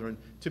this, brethren,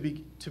 to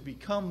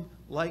become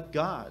like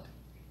God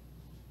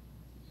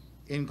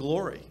in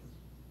glory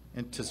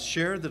and to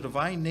share the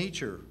divine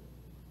nature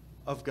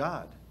of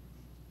God?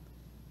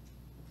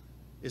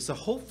 Is the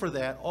hope for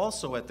that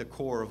also at the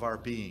core of our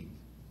being?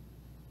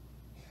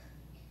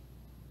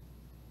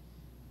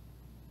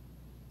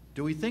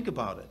 Do we think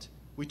about it?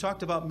 We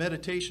talked about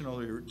meditation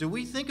earlier. Do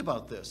we think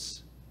about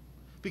this?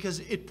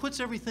 Because it puts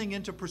everything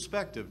into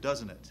perspective,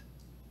 doesn't it?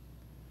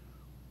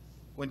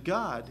 When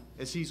God,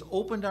 as he's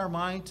opened our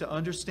mind to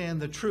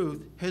understand the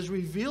truth, has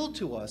revealed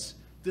to us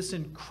this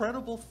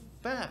incredible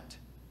fact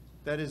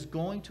that is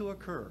going to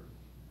occur,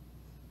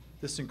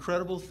 this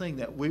incredible thing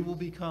that we will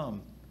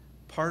become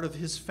part of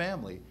his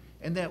family,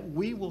 and that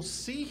we will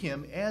see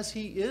him as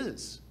he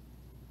is.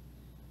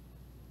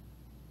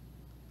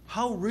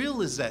 How real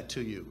is that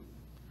to you?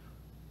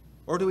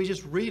 Or do we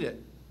just read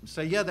it and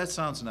say, yeah, that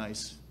sounds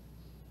nice?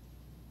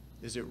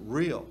 Is it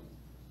real?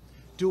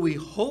 Do we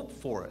hope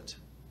for it?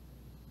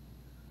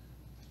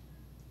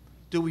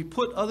 Do we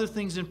put other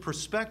things in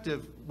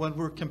perspective when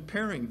we're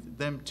comparing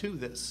them to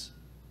this?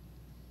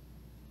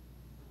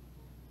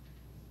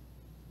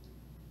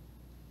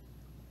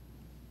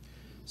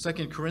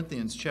 Second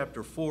Corinthians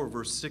chapter 4,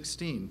 verse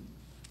 16.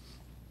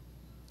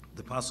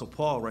 The Apostle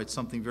Paul writes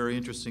something very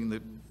interesting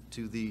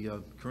to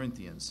the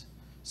Corinthians.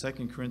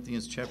 2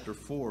 Corinthians chapter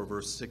 4,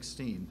 verse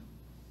 16.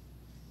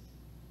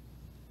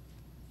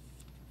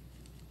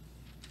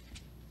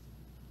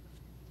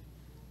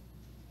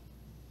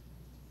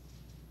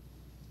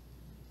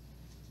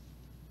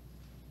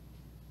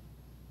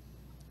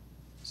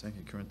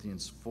 Second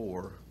Corinthians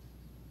 4,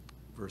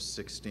 verse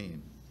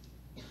 16.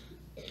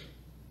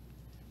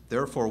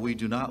 Therefore we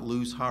do not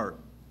lose heart,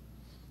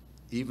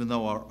 even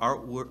though our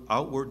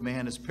outward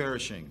man is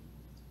perishing.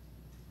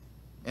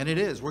 And it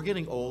is. We're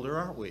getting older,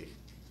 aren't we?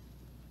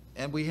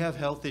 And we have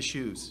health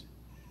issues.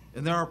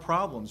 And there are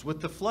problems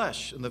with the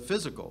flesh and the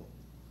physical.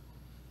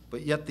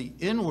 But yet the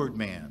inward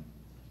man,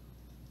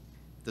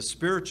 the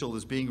spiritual,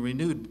 is being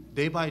renewed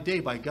day by day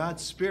by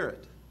God's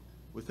Spirit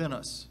within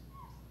us.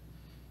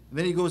 And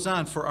then he goes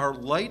on, for our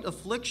light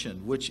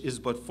affliction, which is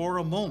but for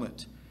a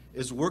moment,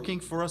 is working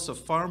for us a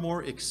far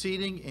more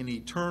exceeding and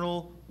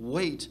eternal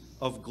weight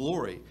of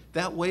glory.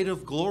 That weight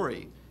of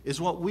glory is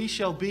what we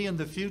shall be in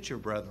the future,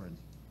 brethren.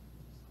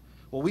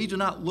 Well, we do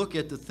not look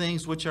at the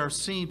things which are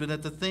seen, but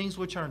at the things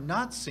which are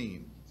not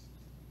seen.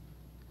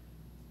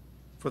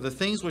 For the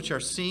things which are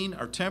seen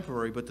are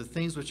temporary, but the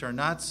things which are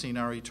not seen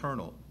are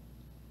eternal.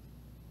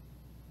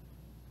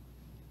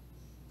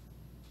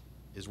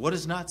 Is what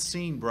is not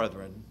seen,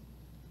 brethren,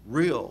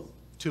 real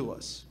to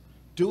us?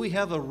 Do we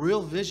have a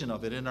real vision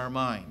of it in our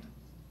mind?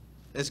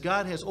 As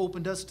God has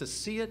opened us to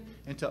see it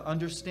and to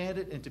understand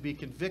it and to be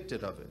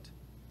convicted of it.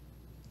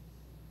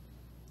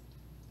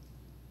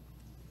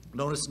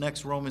 Notice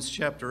next Romans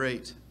chapter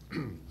 8.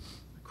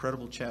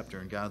 Incredible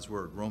chapter in God's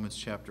Word. Romans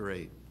chapter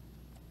 8.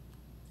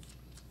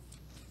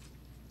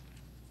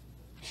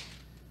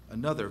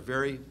 Another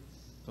very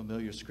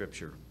familiar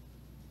scripture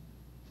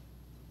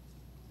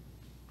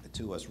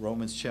to us.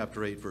 Romans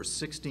chapter 8, verse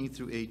 16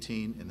 through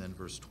 18, and then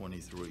verse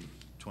 23.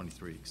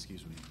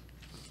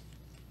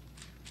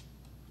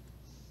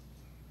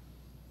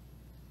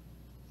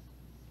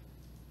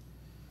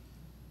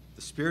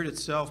 The Spirit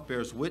itself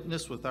bears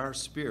witness with our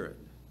spirit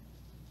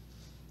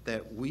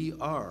that we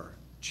are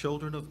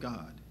children of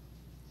God.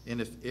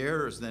 And if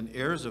heirs, then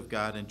heirs of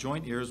God and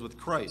joint heirs with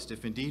Christ,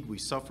 if indeed we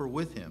suffer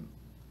with him,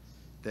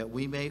 that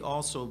we may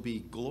also be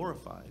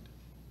glorified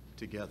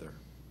together.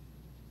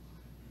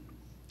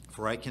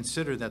 For I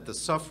consider that the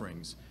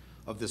sufferings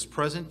of this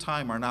present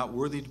time are not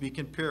worthy to be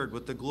compared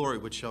with the glory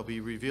which shall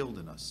be revealed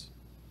in us.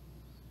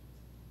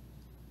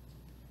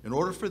 In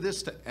order for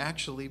this to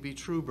actually be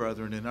true,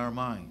 brethren, in our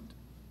mind,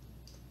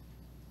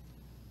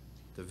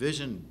 the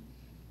vision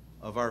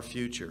of our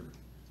future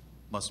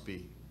must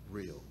be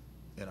real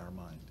in our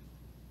mind.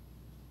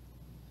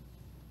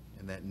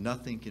 And that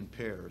nothing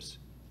compares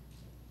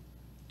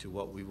to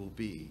what we will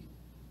be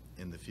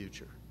in the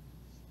future.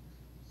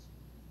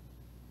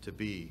 To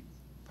be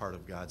part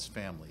of God's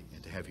family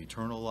and to have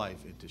eternal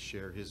life and to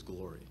share his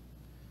glory.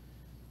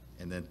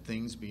 And then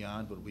things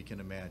beyond what we can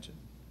imagine,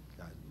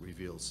 God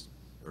reveals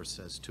or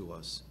says to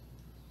us.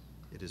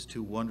 It is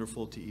too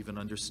wonderful to even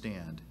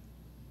understand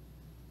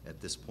at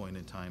this point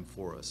in time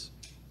for us.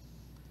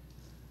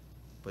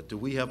 But do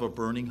we have a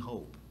burning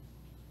hope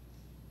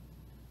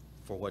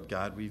for what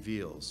God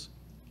reveals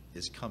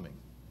is coming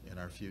in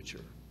our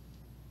future?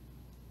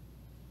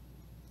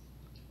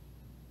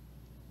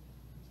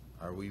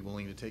 Are we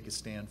willing to take a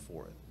stand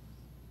for it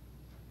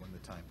when the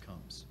time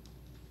comes?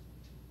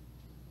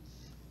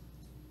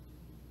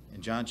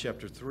 In John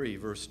chapter 3,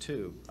 verse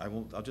 2,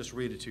 I'll just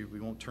read it to you. We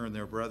won't turn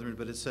there, brethren,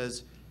 but it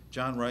says,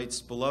 John writes,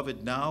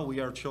 Beloved, now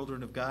we are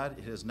children of God.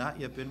 It has not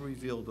yet been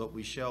revealed what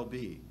we shall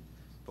be.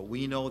 But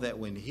we know that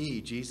when he,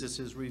 Jesus,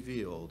 is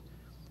revealed,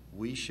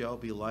 we shall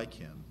be like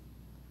him,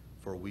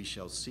 for we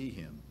shall see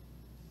him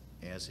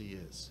as he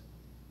is.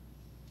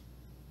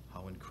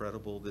 How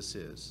incredible this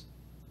is.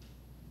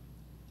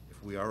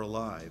 If we are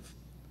alive,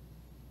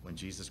 when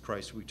Jesus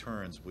Christ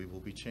returns, we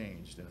will be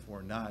changed. And if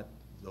we're not,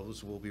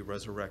 those will be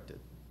resurrected.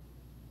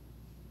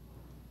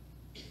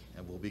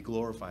 And will be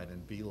glorified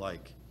and be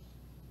like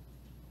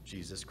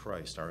Jesus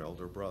Christ, our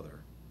elder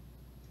brother.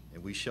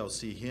 And we shall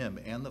see him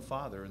and the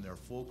Father in their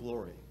full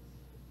glory.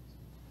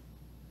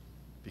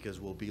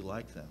 Because we'll be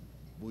like them.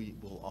 We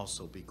will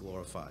also be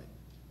glorified.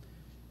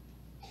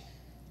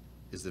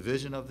 Is the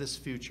vision of this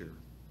future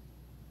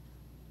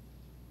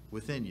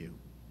within you?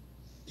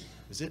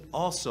 Is it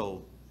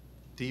also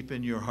deep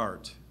in your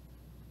heart?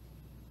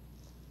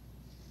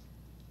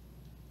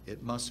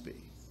 It must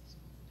be.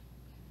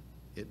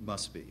 It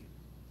must be.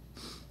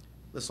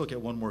 Let's look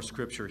at one more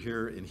scripture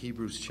here in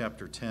Hebrews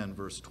chapter 10,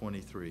 verse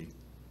 23.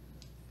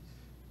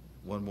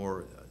 One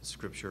more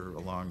scripture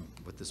along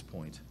with this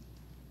point.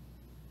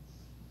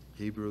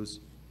 Hebrews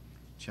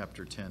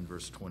chapter 10,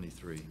 verse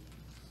 23.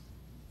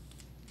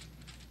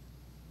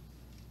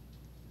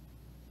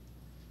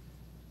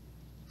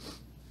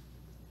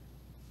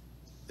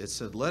 It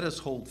said, Let us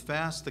hold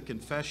fast the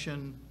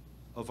confession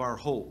of our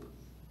hope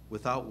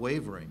without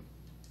wavering,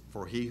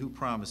 for he who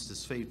promised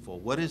is faithful.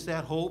 What is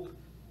that hope?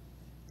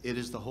 It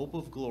is the hope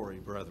of glory,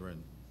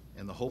 brethren,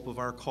 and the hope of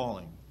our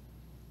calling.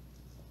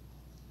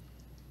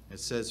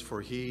 It says,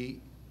 For he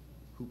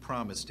who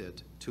promised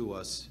it to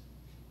us,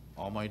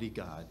 Almighty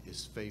God,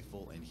 is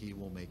faithful, and he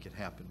will make it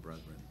happen,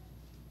 brethren.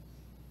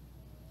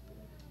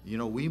 You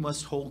know, we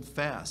must hold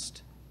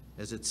fast,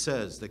 as it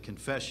says, the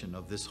confession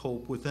of this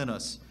hope within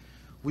us.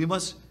 We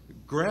must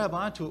grab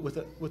onto it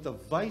with a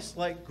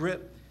vice-like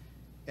grip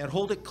and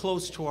hold it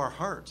close to our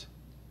heart.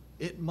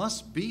 It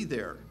must be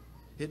there.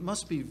 It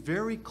must be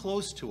very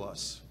close to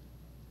us.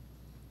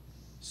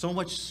 So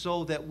much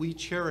so that we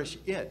cherish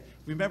it.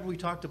 Remember, we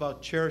talked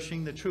about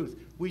cherishing the truth.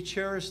 We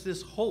cherish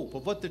this hope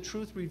of what the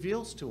truth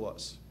reveals to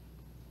us.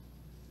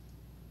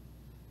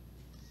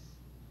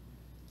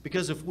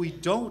 Because if we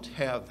don't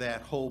have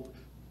that hope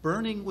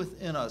burning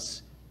within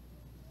us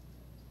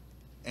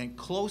and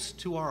close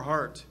to our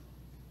heart,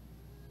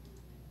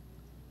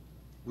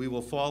 we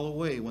will fall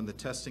away when the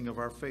testing of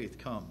our faith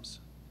comes.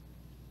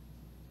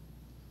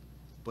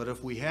 But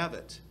if we have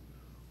it,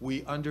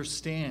 we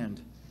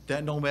understand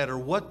that no matter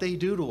what they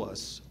do to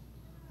us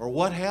or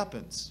what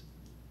happens,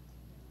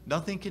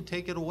 nothing can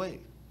take it away,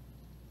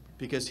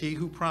 because he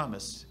who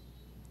promised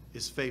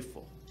is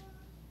faithful.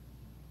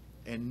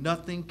 And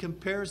nothing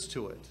compares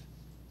to it,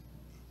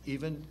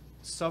 even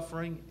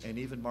suffering and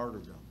even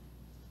martyrdom.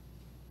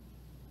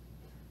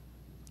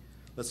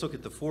 Let's look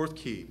at the fourth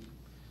key.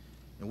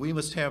 And we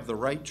must have the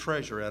right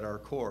treasure at our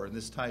core. And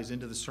this ties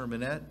into the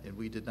sermonette, and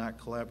we did not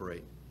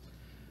collaborate.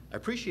 I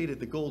appreciated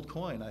the gold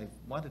coin. I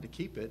wanted to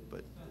keep it,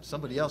 but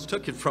somebody else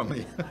took it from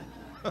me.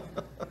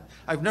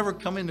 I've never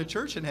come into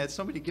church and had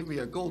somebody give me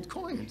a gold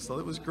coin, so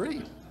it was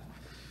great.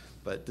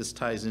 But this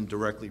ties in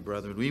directly,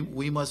 brethren.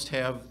 We must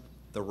have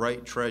the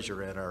right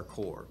treasure at our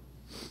core.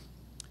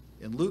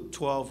 In Luke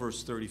 12,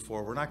 verse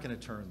 34, we're not going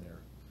to turn there,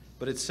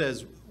 but it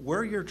says,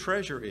 where your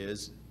treasure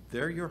is,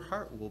 there your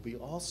heart will be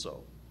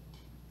also.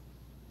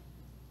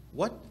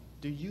 What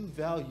do you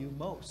value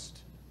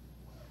most?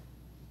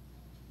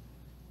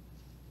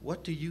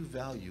 What do you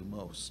value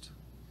most?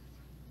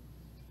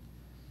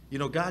 You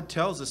know, God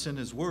tells us in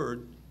His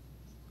Word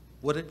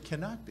what it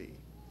cannot be.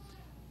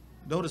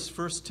 Notice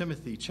 1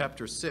 Timothy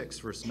chapter 6,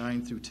 verse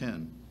 9 through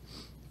 10.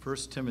 1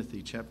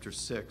 Timothy chapter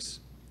 6,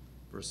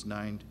 verse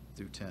 9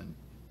 through 10.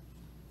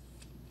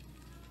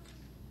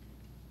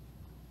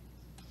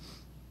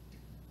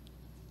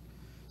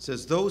 It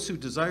says, those who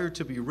desire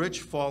to be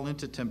rich fall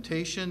into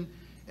temptation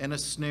and a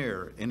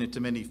snare, and into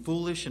many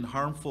foolish and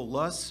harmful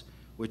lusts,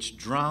 which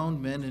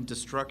drown men in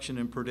destruction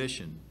and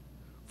perdition.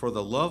 For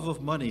the love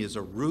of money is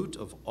a root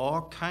of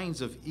all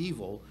kinds of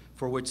evil,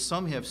 for which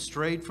some have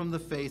strayed from the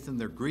faith in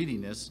their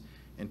greediness,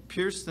 and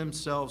pierced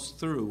themselves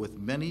through with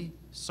many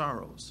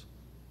sorrows.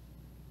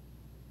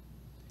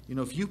 You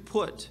know, if you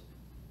put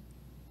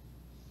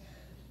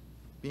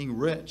being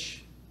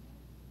rich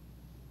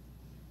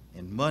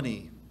and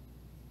money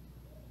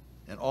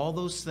and all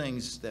those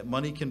things that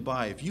money can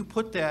buy, if you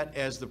put that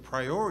as the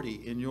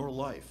priority in your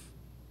life,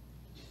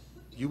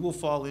 you will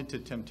fall into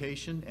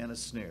temptation and a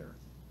snare.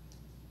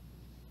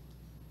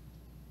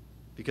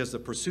 Because the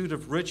pursuit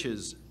of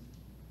riches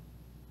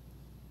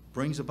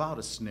brings about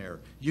a snare.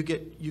 You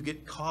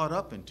get caught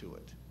up into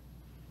it,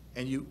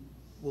 and you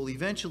will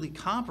eventually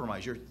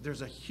compromise.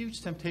 There's a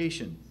huge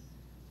temptation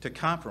to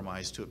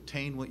compromise to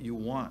obtain what you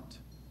want.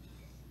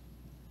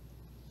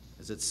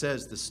 As it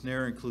says, the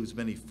snare includes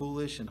many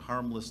foolish and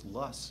harmless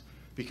lusts,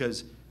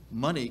 because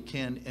money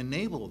can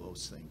enable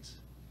those things.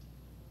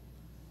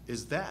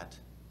 Is that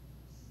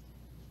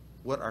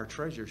what our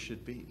treasure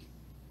should be?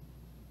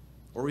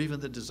 Or even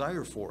the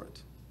desire for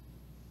it?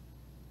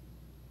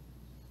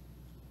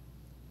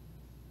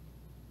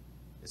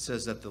 It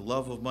says that the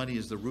love of money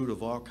is the root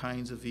of all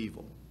kinds of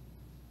evil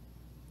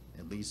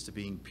and leads to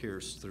being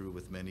pierced through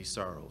with many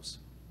sorrows.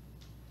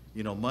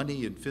 You know,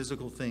 money and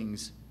physical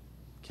things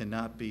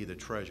cannot be the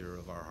treasure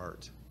of our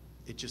heart.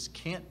 It just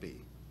can't be.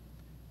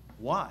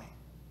 Why?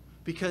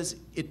 Because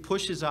it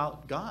pushes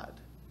out God.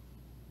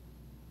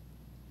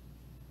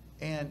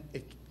 And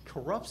it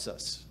corrupts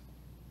us.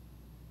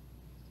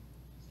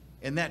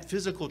 And that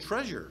physical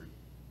treasure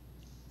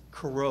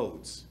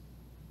corrodes.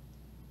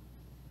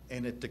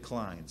 And it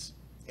declines.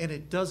 And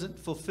it doesn't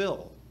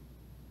fulfill.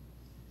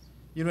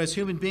 You know, as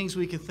human beings,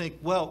 we can think,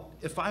 well,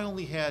 if I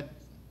only had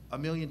 $1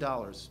 million,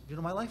 you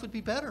know, my life would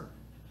be better.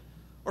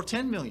 Or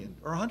 10 million,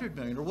 or 100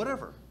 million, or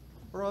whatever.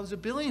 Or I was a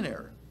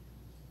billionaire.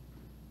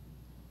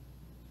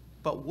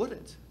 But would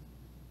it?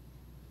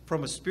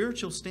 From a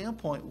spiritual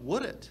standpoint,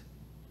 would it?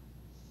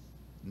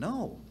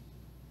 No.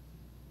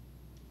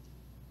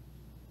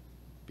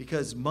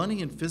 Because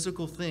money and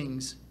physical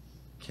things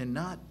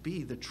cannot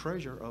be the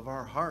treasure of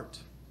our heart.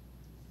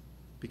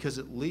 Because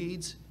it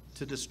leads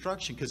to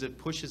destruction, because it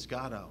pushes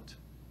God out.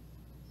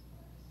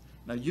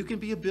 Now, you can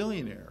be a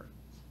billionaire,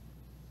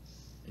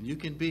 and you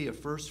can be a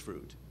first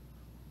fruit,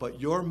 but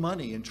your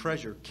money and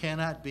treasure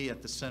cannot be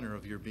at the center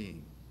of your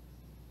being.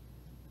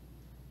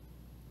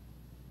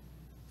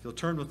 If you'll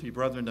turn with me,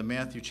 brethren, to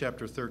Matthew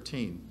chapter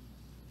 13.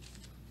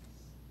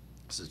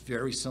 This is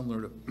very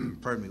similar to,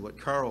 pardon me, what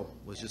Carl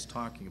was just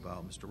talking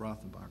about, Mr.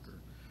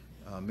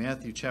 Rothenbacher.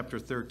 Matthew chapter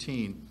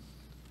 13,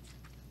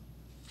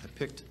 I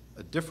picked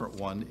a different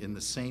one in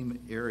the same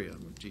area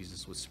when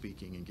Jesus was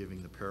speaking and giving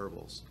the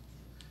parables.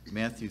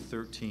 Matthew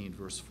 13,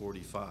 verse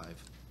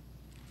 45.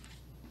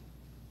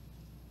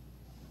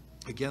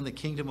 Again, the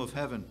kingdom of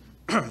heaven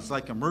is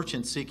like a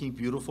merchant seeking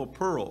beautiful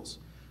pearls,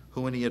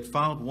 who when he had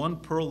found one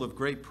pearl of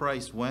great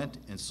price went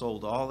and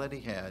sold all that he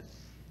had,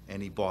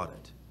 and he bought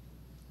it.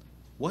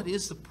 What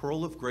is the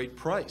pearl of great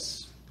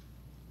price?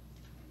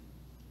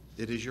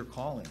 It is your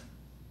calling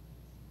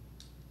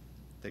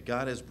that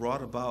God has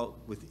brought about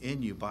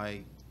within you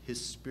by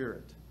His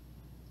Spirit,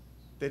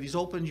 that He's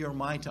opened your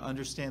mind to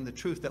understand the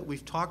truth that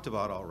we've talked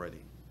about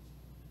already.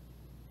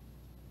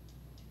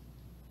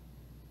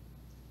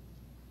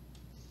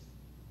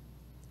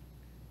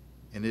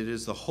 And it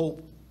is the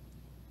hope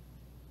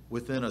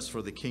within us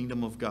for the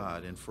kingdom of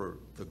God and for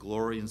the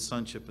glory and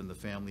sonship in the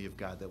family of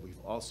God that we've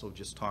also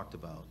just talked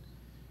about.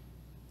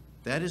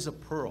 That is a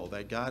pearl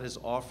that God is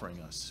offering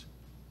us.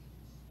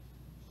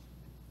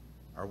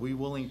 Are we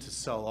willing to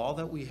sell all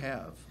that we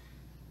have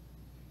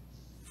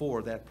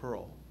for that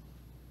pearl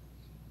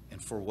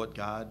and for what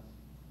God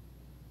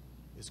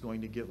is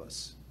going to give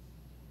us?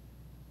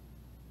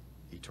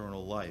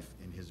 Eternal life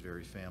in His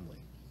very family.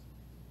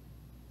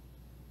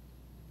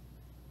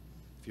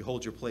 If you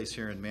hold your place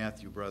here in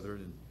Matthew,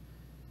 brethren,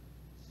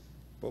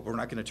 but we're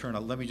not going to turn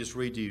out. Let me just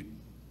read to you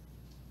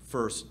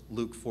first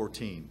Luke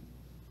 14.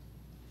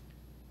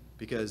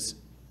 Because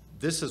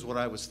This is what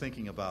I was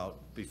thinking about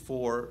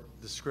before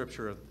the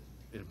scripture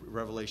in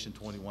Revelation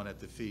 21 at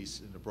the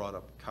feast, and it brought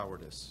up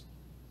cowardice.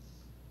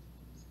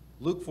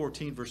 Luke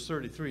 14, verse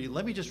 33,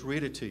 let me just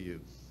read it to you.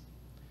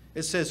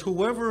 It says,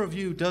 whoever of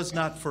you does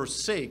not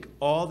forsake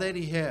all that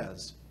he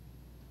has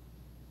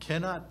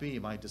cannot be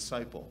my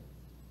disciple.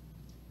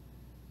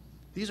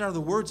 These are the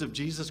words of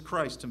Jesus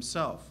Christ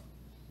himself.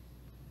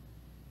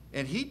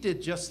 And he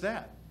did just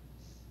that.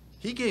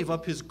 He gave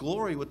up his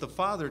glory with the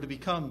Father to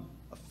become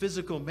a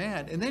physical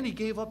man, and then he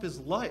gave up his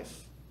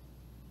life.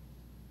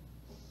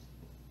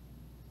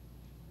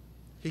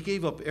 He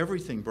gave up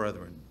everything,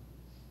 brethren.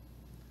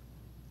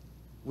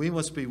 We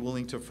must be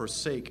willing to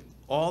forsake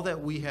all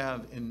that we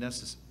have in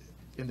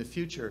the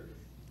future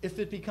if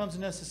it becomes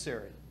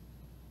necessary.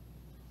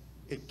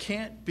 It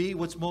can't be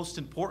what's most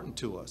important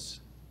to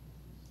us.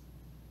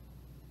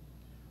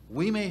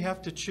 We may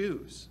have to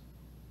choose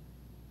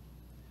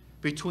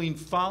between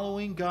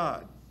following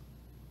God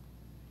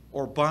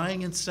or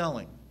buying and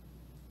selling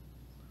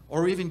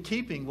or even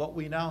keeping what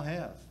we now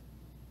have.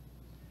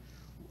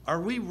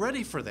 Are we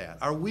ready for that?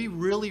 Are we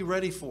really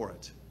ready for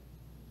it?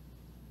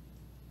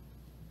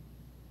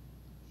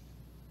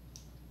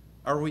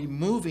 Are we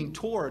moving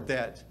toward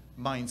that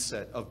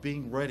mindset of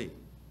being ready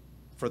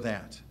for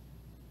that?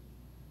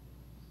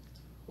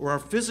 Or are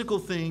physical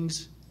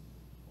things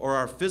or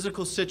our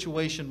physical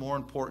situation more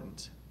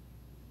important?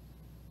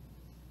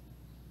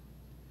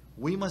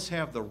 We must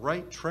have the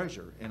right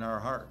treasure in our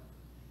heart,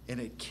 and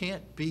it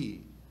can't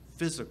be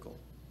physical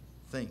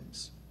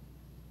things.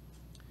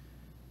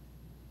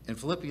 In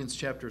Philippians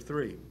chapter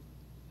 3, to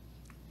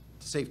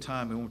save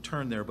time, we won't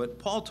turn there, but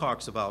Paul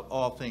talks about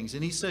all things,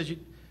 and he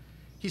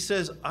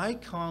says, I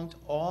count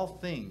all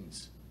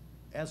things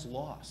as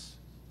loss.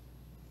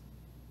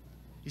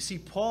 You see,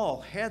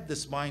 Paul had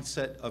this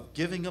mindset of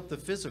giving up the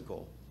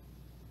physical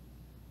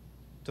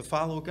to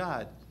follow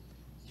God.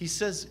 He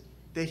says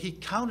that he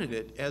counted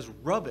it as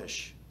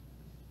rubbish.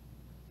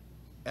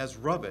 As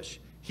rubbish.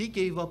 He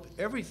gave up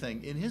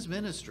everything in his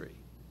ministry.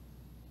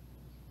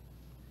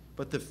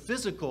 But the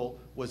physical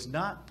was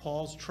not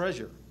Paul's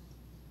treasure.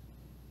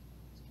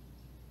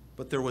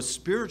 But there was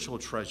spiritual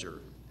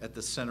treasure at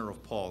the center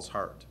of Paul's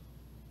heart.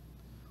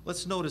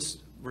 Let's notice,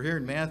 we're here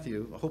in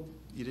Matthew. I hope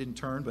you didn't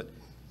turn, but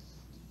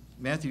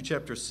Matthew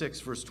chapter 6,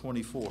 verse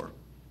 24.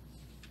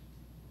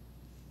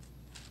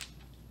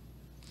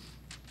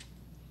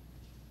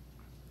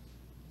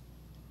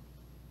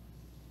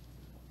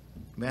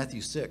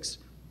 Matthew 6.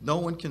 No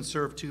one can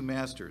serve two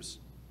masters.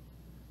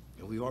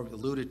 And we already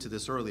alluded to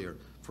this earlier.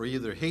 For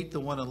either hate the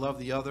one and love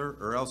the other,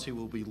 or else he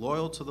will be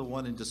loyal to the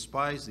one and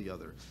despise the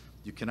other.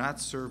 You cannot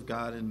serve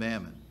God and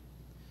mammon.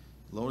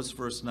 Notice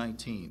verse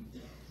 19.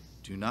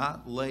 Do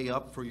not lay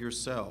up for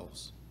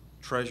yourselves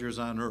treasures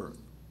on earth,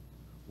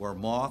 where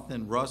moth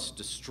and rust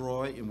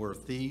destroy and where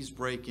thieves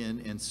break in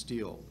and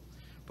steal.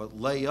 But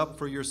lay up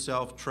for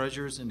yourself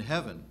treasures in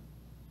heaven,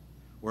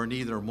 where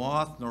neither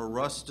moth nor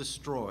rust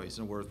destroys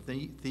and where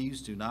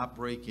thieves do not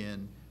break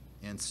in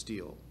and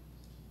steal.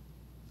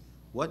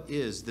 What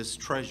is this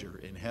treasure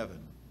in heaven?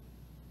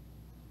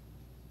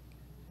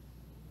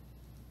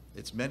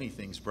 It's many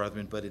things,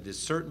 brethren, but it is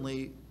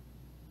certainly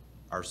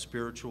our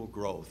spiritual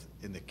growth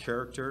in the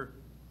character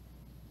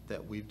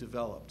that we've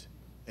developed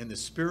and the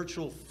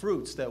spiritual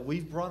fruits that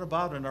we've brought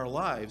about in our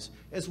lives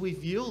as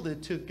we've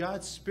yielded to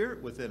God's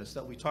Spirit within us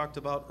that we talked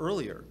about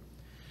earlier.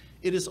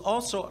 It is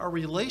also our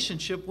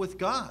relationship with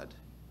God.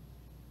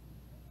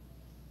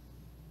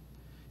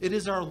 It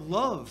is our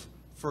love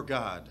for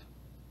God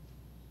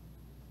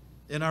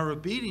and our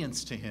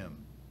obedience to Him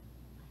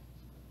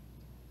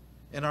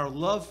and our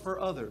love for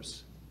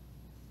others.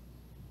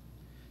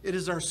 It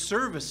is our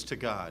service to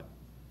God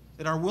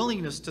and our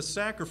willingness to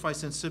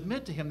sacrifice and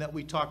submit to Him that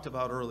we talked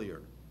about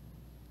earlier,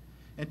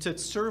 and to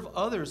serve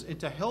others and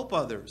to help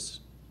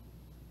others.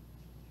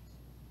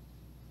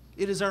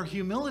 It is our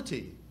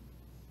humility.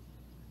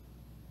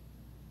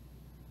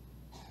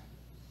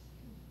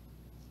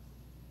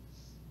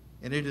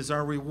 And it is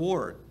our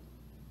reward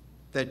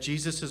that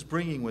Jesus is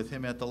bringing with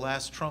Him at the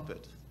last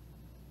trumpet.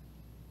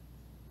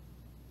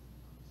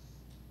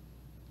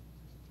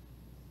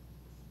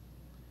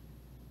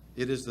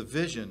 It is the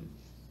vision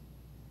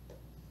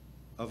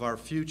of our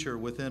future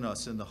within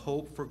us and the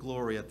hope for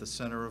glory at the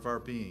center of our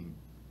being.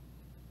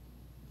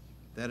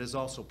 That is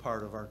also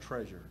part of our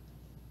treasure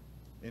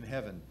in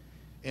heaven.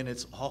 And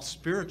it's all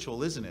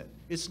spiritual, isn't it?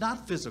 It's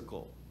not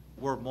physical,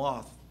 where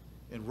moth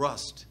and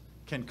rust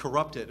can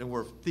corrupt it and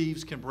where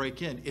thieves can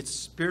break in. It's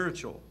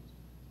spiritual.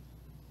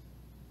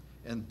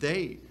 And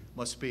they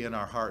must be in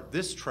our heart,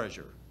 this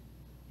treasure,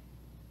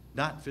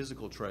 not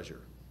physical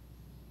treasure.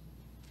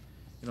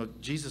 You know,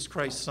 Jesus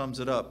Christ sums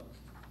it up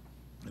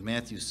in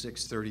Matthew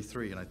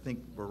 6:33, and I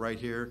think we're right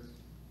here,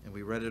 and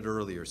we read it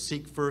earlier.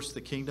 Seek first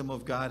the kingdom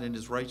of God and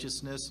His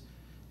righteousness,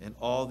 and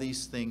all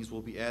these things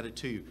will be added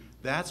to you.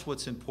 That's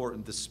what's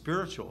important, the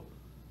spiritual,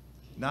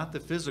 not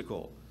the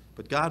physical.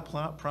 But God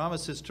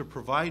promises to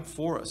provide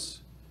for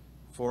us,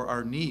 for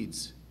our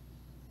needs.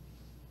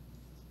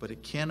 But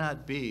it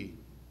cannot be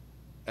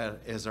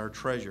as our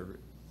treasure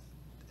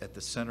at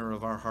the center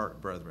of our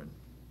heart, brethren.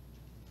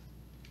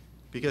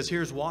 Because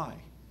here's why.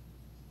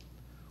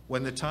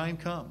 When the time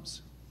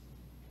comes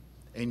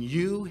and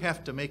you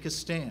have to make a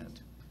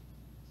stand,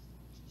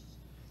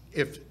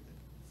 if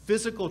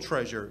physical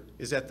treasure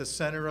is at the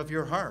center of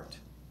your heart,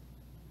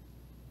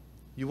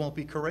 you won't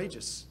be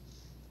courageous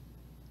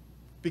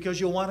because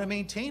you'll want to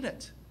maintain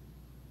it.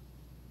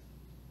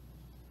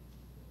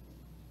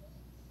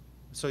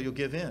 So you'll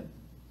give in.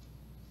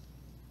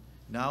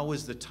 Now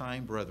is the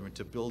time, brethren,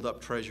 to build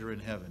up treasure in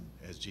heaven,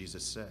 as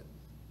Jesus said.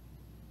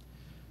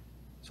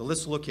 So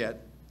let's look at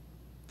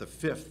the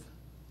fifth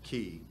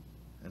key,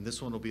 and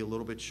this one will be a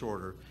little bit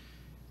shorter,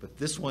 but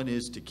this one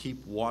is to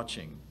keep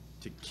watching,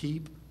 to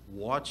keep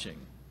watching.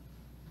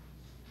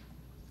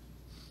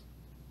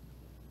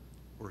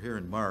 We're here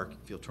in Mark.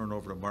 If you'll turn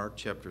over to Mark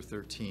chapter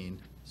 13,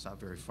 it's not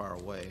very far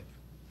away.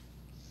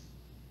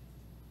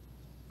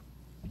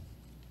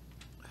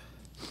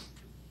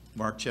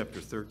 Mark chapter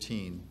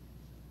 13,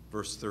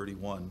 verse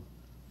 31.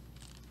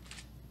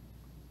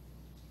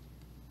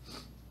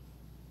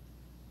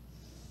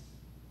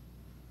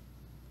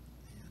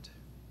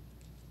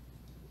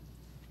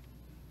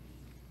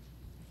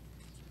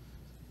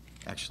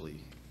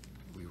 Actually,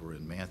 we were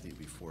in Matthew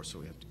before, so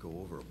we have to go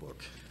over a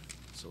book.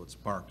 So it's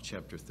Mark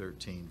chapter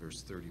 13,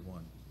 verse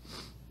 31.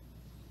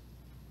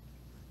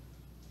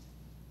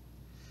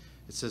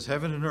 It says,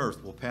 "Heaven and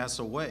earth will pass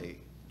away,"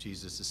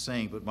 Jesus is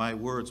saying, "but my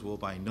words will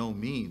by no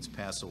means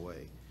pass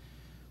away.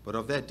 But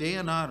of that day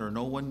and hour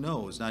no one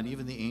knows, not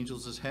even the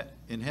angels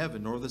in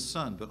heaven, nor the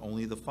Son, but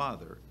only the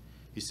Father."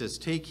 He says,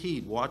 "Take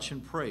heed, watch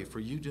and pray, for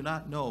you do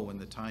not know when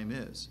the time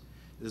is.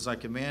 It is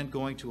like a man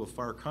going to a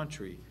far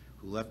country,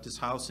 who left his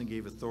house and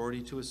gave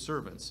authority to his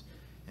servants,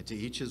 and to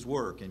each his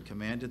work, and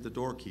commanded the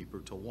doorkeeper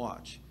to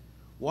watch.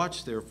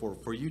 Watch therefore,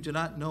 for you do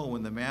not know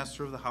when the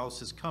master of the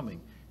house is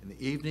coming, in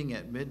the evening,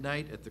 at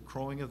midnight, at the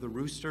crowing of the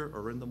rooster,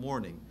 or in the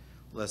morning,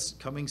 lest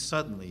coming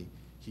suddenly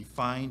he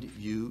find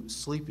you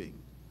sleeping.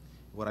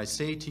 What I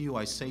say to you,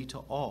 I say to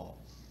all,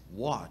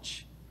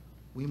 watch."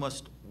 We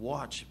must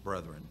watch,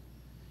 brethren.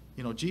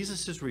 You know,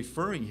 Jesus is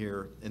referring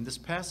here in this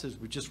passage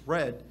we just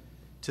read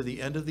to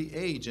the end of the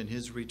age and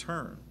his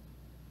return.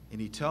 And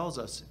he tells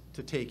us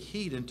to take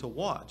heed and to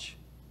watch.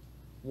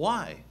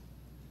 Why?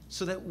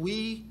 So that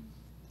we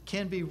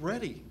can be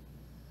ready.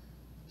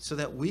 So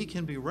that we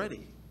can be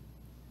ready.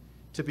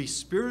 To be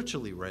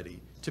spiritually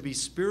ready. To be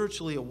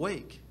spiritually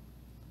awake.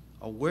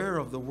 Aware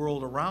of the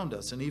world around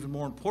us. And even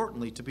more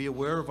importantly, to be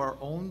aware of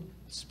our own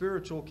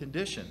spiritual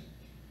condition.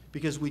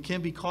 Because we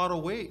can be caught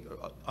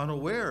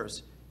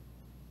unawares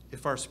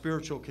if our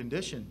spiritual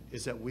condition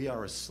is that we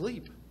are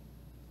asleep.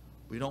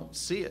 We don't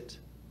see it.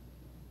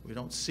 We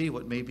don't see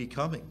what may be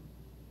coming.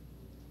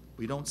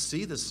 We don't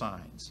see the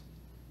signs.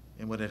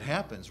 And when it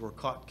happens, we're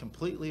caught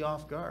completely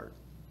off guard.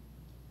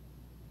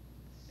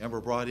 And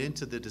we're brought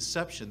into the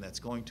deception that's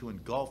going to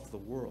engulf the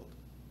world.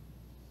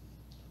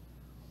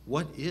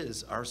 What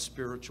is our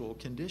spiritual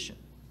condition?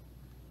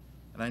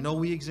 And I know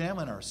we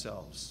examine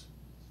ourselves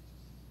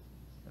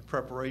in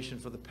preparation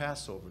for the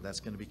Passover. That's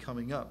going to be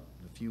coming up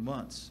in a few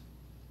months.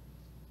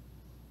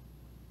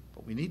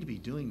 But we need to be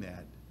doing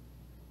that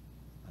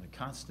on a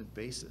constant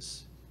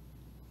basis.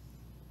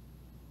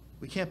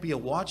 We can't be a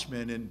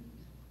watchman and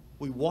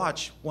we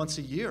watch once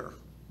a year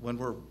when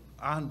we're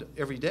on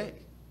every day.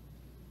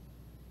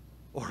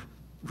 Or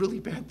really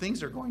bad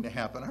things are going to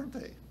happen, aren't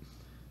they?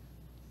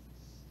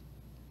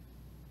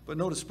 But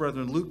notice,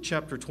 brethren, Luke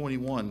chapter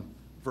 21,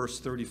 verse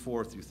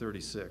 34 through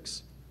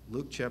 36.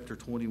 Luke chapter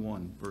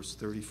 21, verse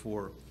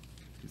 34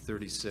 through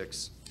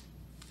 36.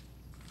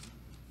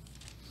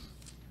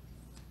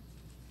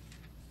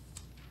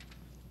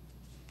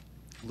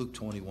 Luke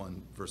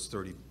 21, verse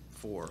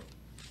 34.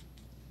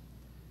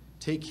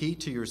 "Take heed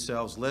to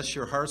yourselves, lest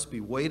your hearts be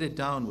weighted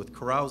down with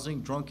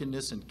carousing,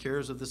 drunkenness, and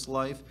cares of this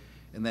life,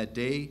 and that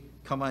day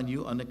come on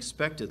you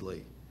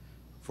unexpectedly.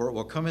 For it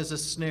will come as a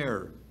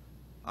snare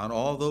on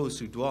all those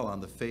who dwell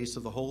on the face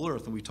of the whole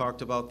earth." And we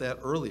talked about that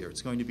earlier.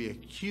 It's going to be a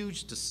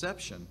huge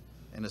deception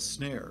and a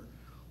snare.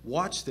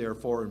 "Watch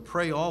therefore and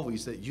pray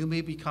always, that you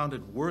may be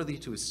counted worthy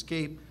to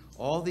escape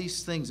all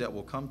these things that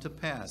will come to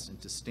pass,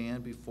 and to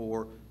stand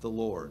before the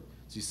Lord."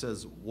 So he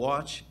says,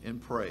 watch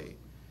and pray,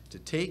 to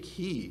take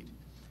heed,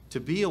 to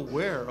be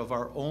aware of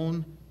our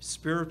own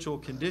spiritual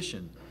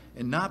condition,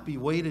 and not be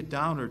weighted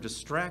down or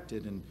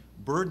distracted and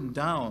burdened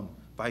down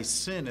by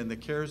sin and the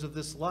cares of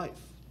this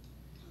life.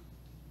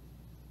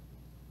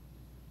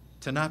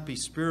 To not be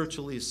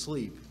spiritually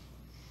asleep,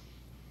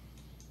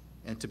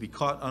 and to be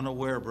caught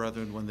unaware,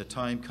 brethren, when the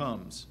time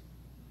comes.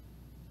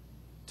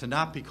 To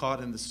not be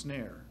caught in the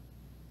snare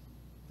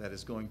that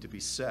is going to be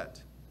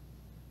set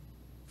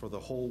for the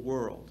whole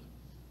world.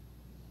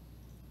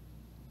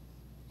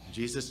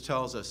 Jesus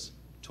tells us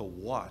to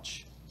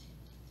watch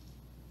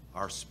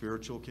our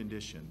spiritual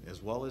condition,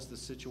 as well as the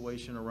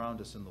situation around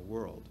us in the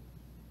world,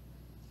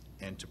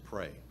 and to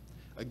pray.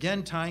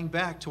 Again, tying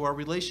back to our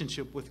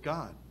relationship with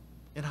God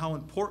and how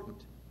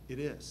important it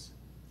is,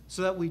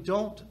 so that we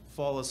don't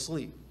fall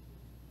asleep.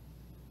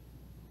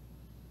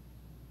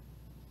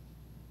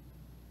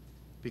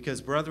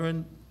 Because,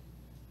 brethren,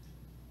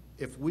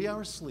 if we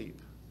are asleep,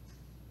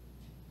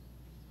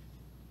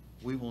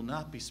 we will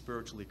not be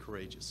spiritually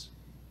courageous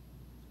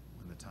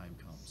when the time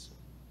comes.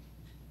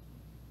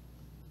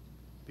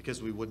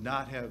 Because we would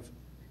not have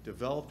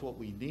developed what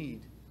we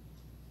need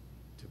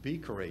to be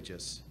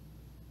courageous,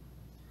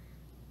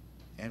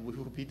 and we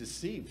will be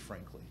deceived,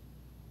 frankly.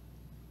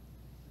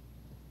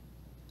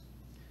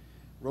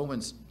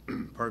 Romans,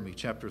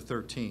 chapter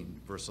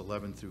 13, verse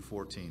 11 through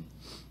 14.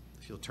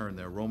 If you'll turn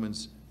there,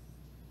 Romans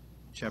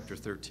chapter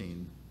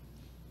 13,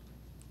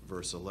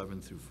 verse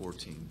 11 through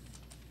 14.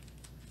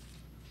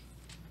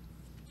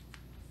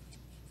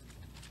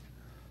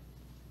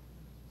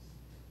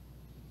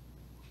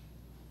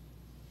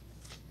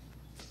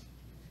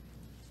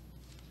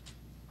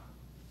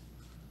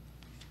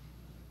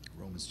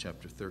 Romans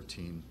chapter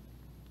 13,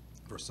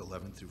 verse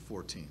 11 through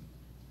 14.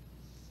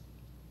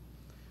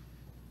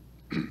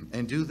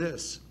 And do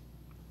this,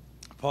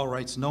 Paul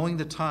writes, knowing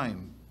the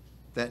time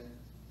that,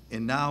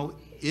 and now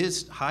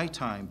is high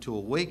time to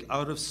awake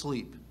out of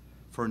sleep,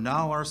 for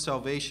now our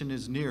salvation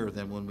is nearer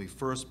than when we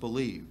first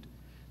believed.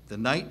 The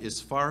night is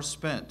far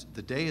spent,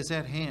 the day is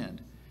at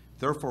hand.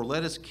 Therefore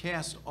let us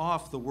cast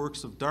off the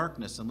works of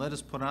darkness, and let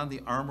us put on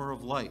the armor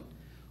of light.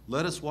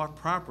 Let us walk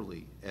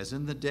properly, as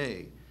in the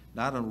day,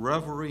 not in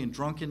revelry and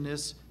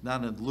drunkenness,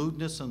 not in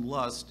lewdness and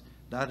lust,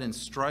 not in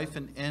strife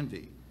and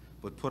envy,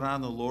 but put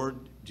on the Lord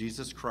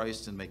Jesus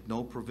Christ and make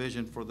no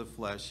provision for the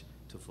flesh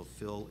to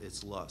fulfill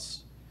its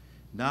lusts.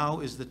 Now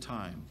is the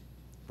time,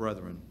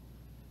 brethren,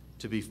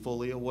 to be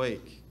fully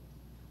awake,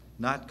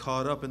 not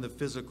caught up in the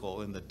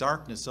physical, in the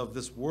darkness of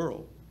this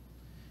world.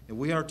 And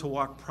we are to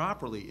walk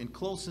properly in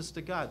closeness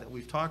to God that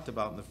we've talked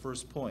about in the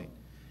first point,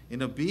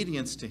 in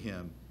obedience to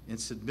Him, in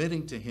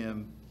submitting to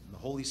Him and the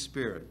Holy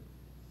Spirit,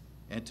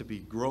 and to be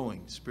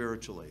growing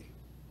spiritually,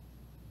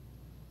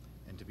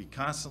 and to be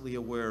constantly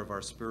aware of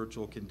our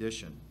spiritual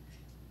condition.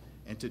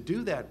 And to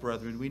do that,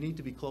 brethren, we need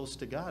to be close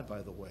to God,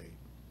 by the way,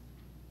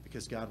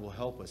 because God will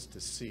help us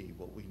to see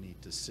what we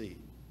need to see.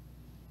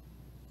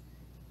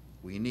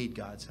 We need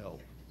God's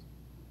help.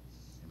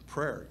 And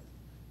prayer,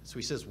 so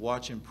he says,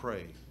 watch and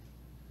pray,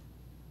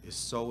 is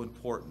so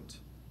important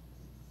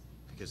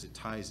because it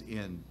ties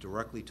in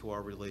directly to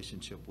our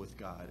relationship with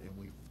God, and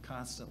we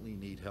constantly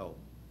need help.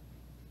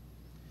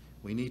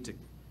 We need to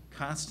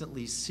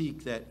constantly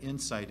seek that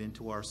insight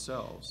into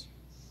ourselves,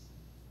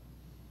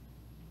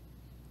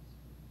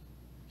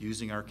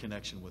 using our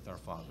connection with our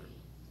Father.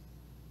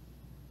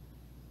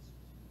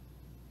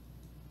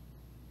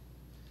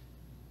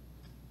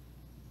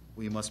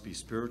 We must be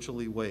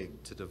spiritually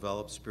awake to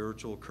develop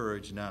spiritual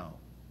courage now,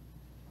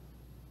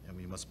 and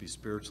we must be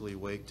spiritually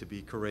awake to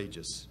be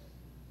courageous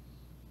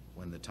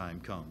when the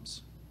time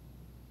comes.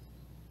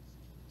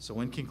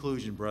 So in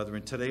conclusion,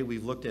 brethren, today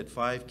we've looked at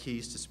 5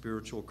 keys to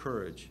spiritual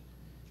courage.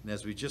 And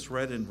as we just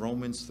read in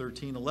Romans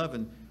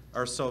 13:11,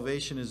 our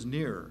salvation is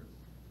nearer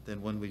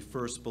than when we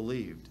first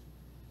believed.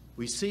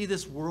 We see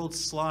this world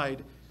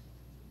slide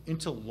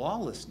into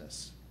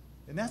lawlessness.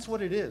 And that's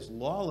what it is,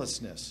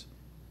 lawlessness.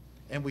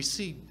 And we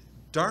see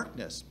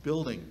darkness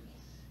building.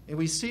 And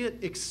we see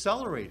it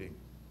accelerating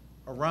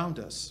around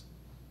us.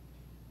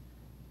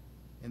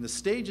 And the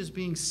stage is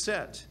being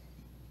set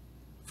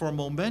for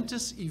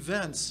momentous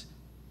events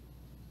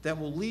that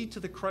will lead to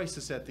the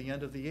crisis at the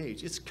end of the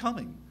age. It's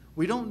coming.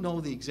 We don't know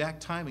the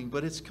exact timing,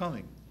 but it's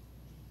coming.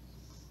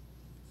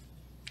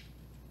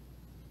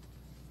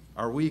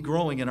 Are we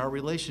growing in our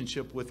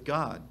relationship with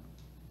God?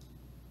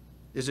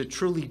 Is it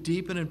truly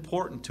deep and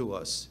important to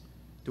us?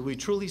 Do we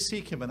truly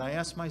seek Him? And I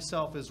ask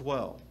myself as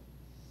well,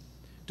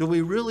 do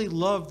we really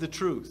love the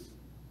truth?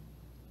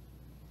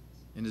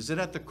 And is it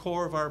at the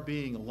core of our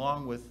being,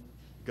 along with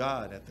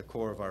God at the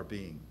core of our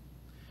being?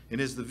 And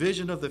is the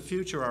vision of the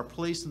future, our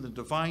place in the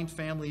divine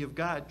family of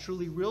God,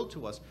 truly real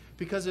to us?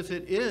 Because if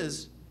it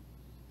is,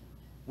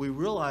 we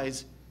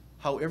realize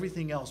how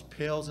everything else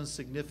pales in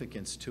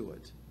significance to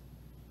it.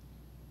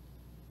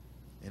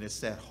 And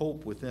it's that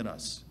hope within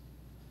us.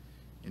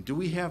 And do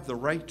we have the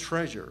right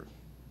treasure,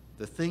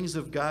 the things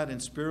of God and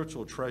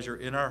spiritual treasure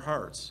in our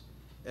hearts,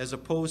 as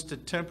opposed to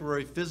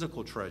temporary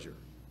physical treasure?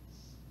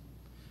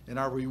 And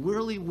are we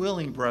really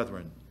willing,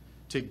 brethren,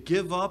 to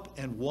give up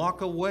and walk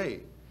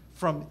away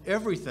from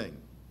everything,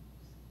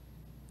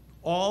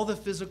 all the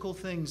physical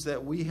things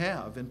that we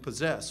have and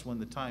possess when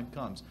the time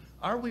comes?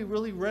 Are we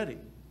really ready?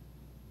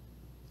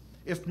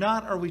 If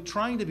not, are we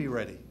trying to be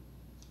ready?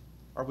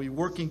 Are we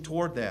working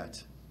toward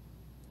that?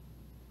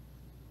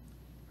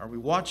 Are we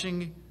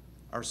watching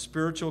our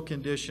spiritual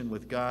condition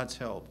with God's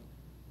help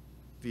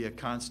via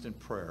constant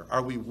prayer?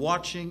 Are we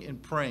watching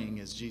and praying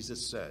as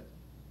Jesus said?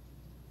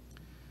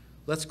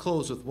 Let's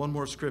close with one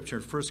more scripture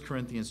in 1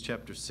 Corinthians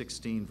chapter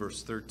 16,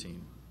 verse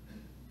 13.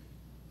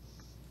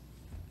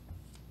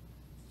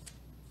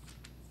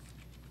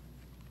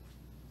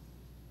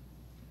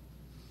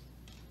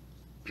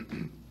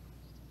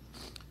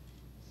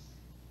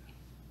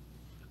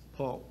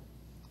 Paul,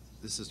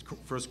 this is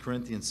 1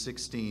 Corinthians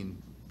 16,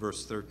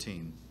 verse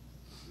 13.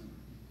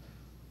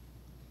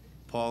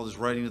 Paul is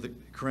writing to the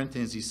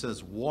Corinthians. He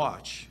says,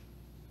 watch,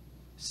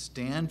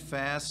 Stand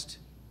fast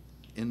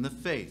in the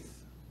faith.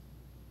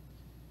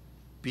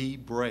 Be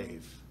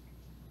brave.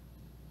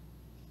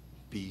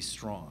 Be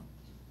strong.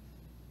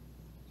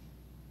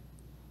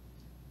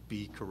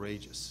 Be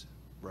courageous,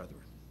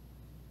 brethren.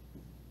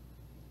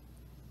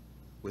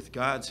 With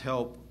God's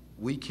help,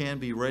 we can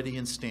be ready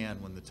and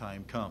stand when the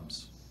time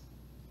comes.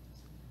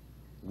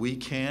 We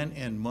can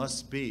and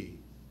must be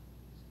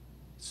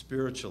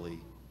spiritually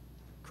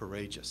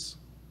courageous.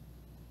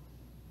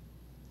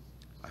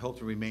 I hope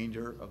the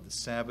remainder of the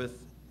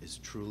Sabbath is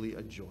truly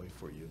a joy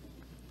for you.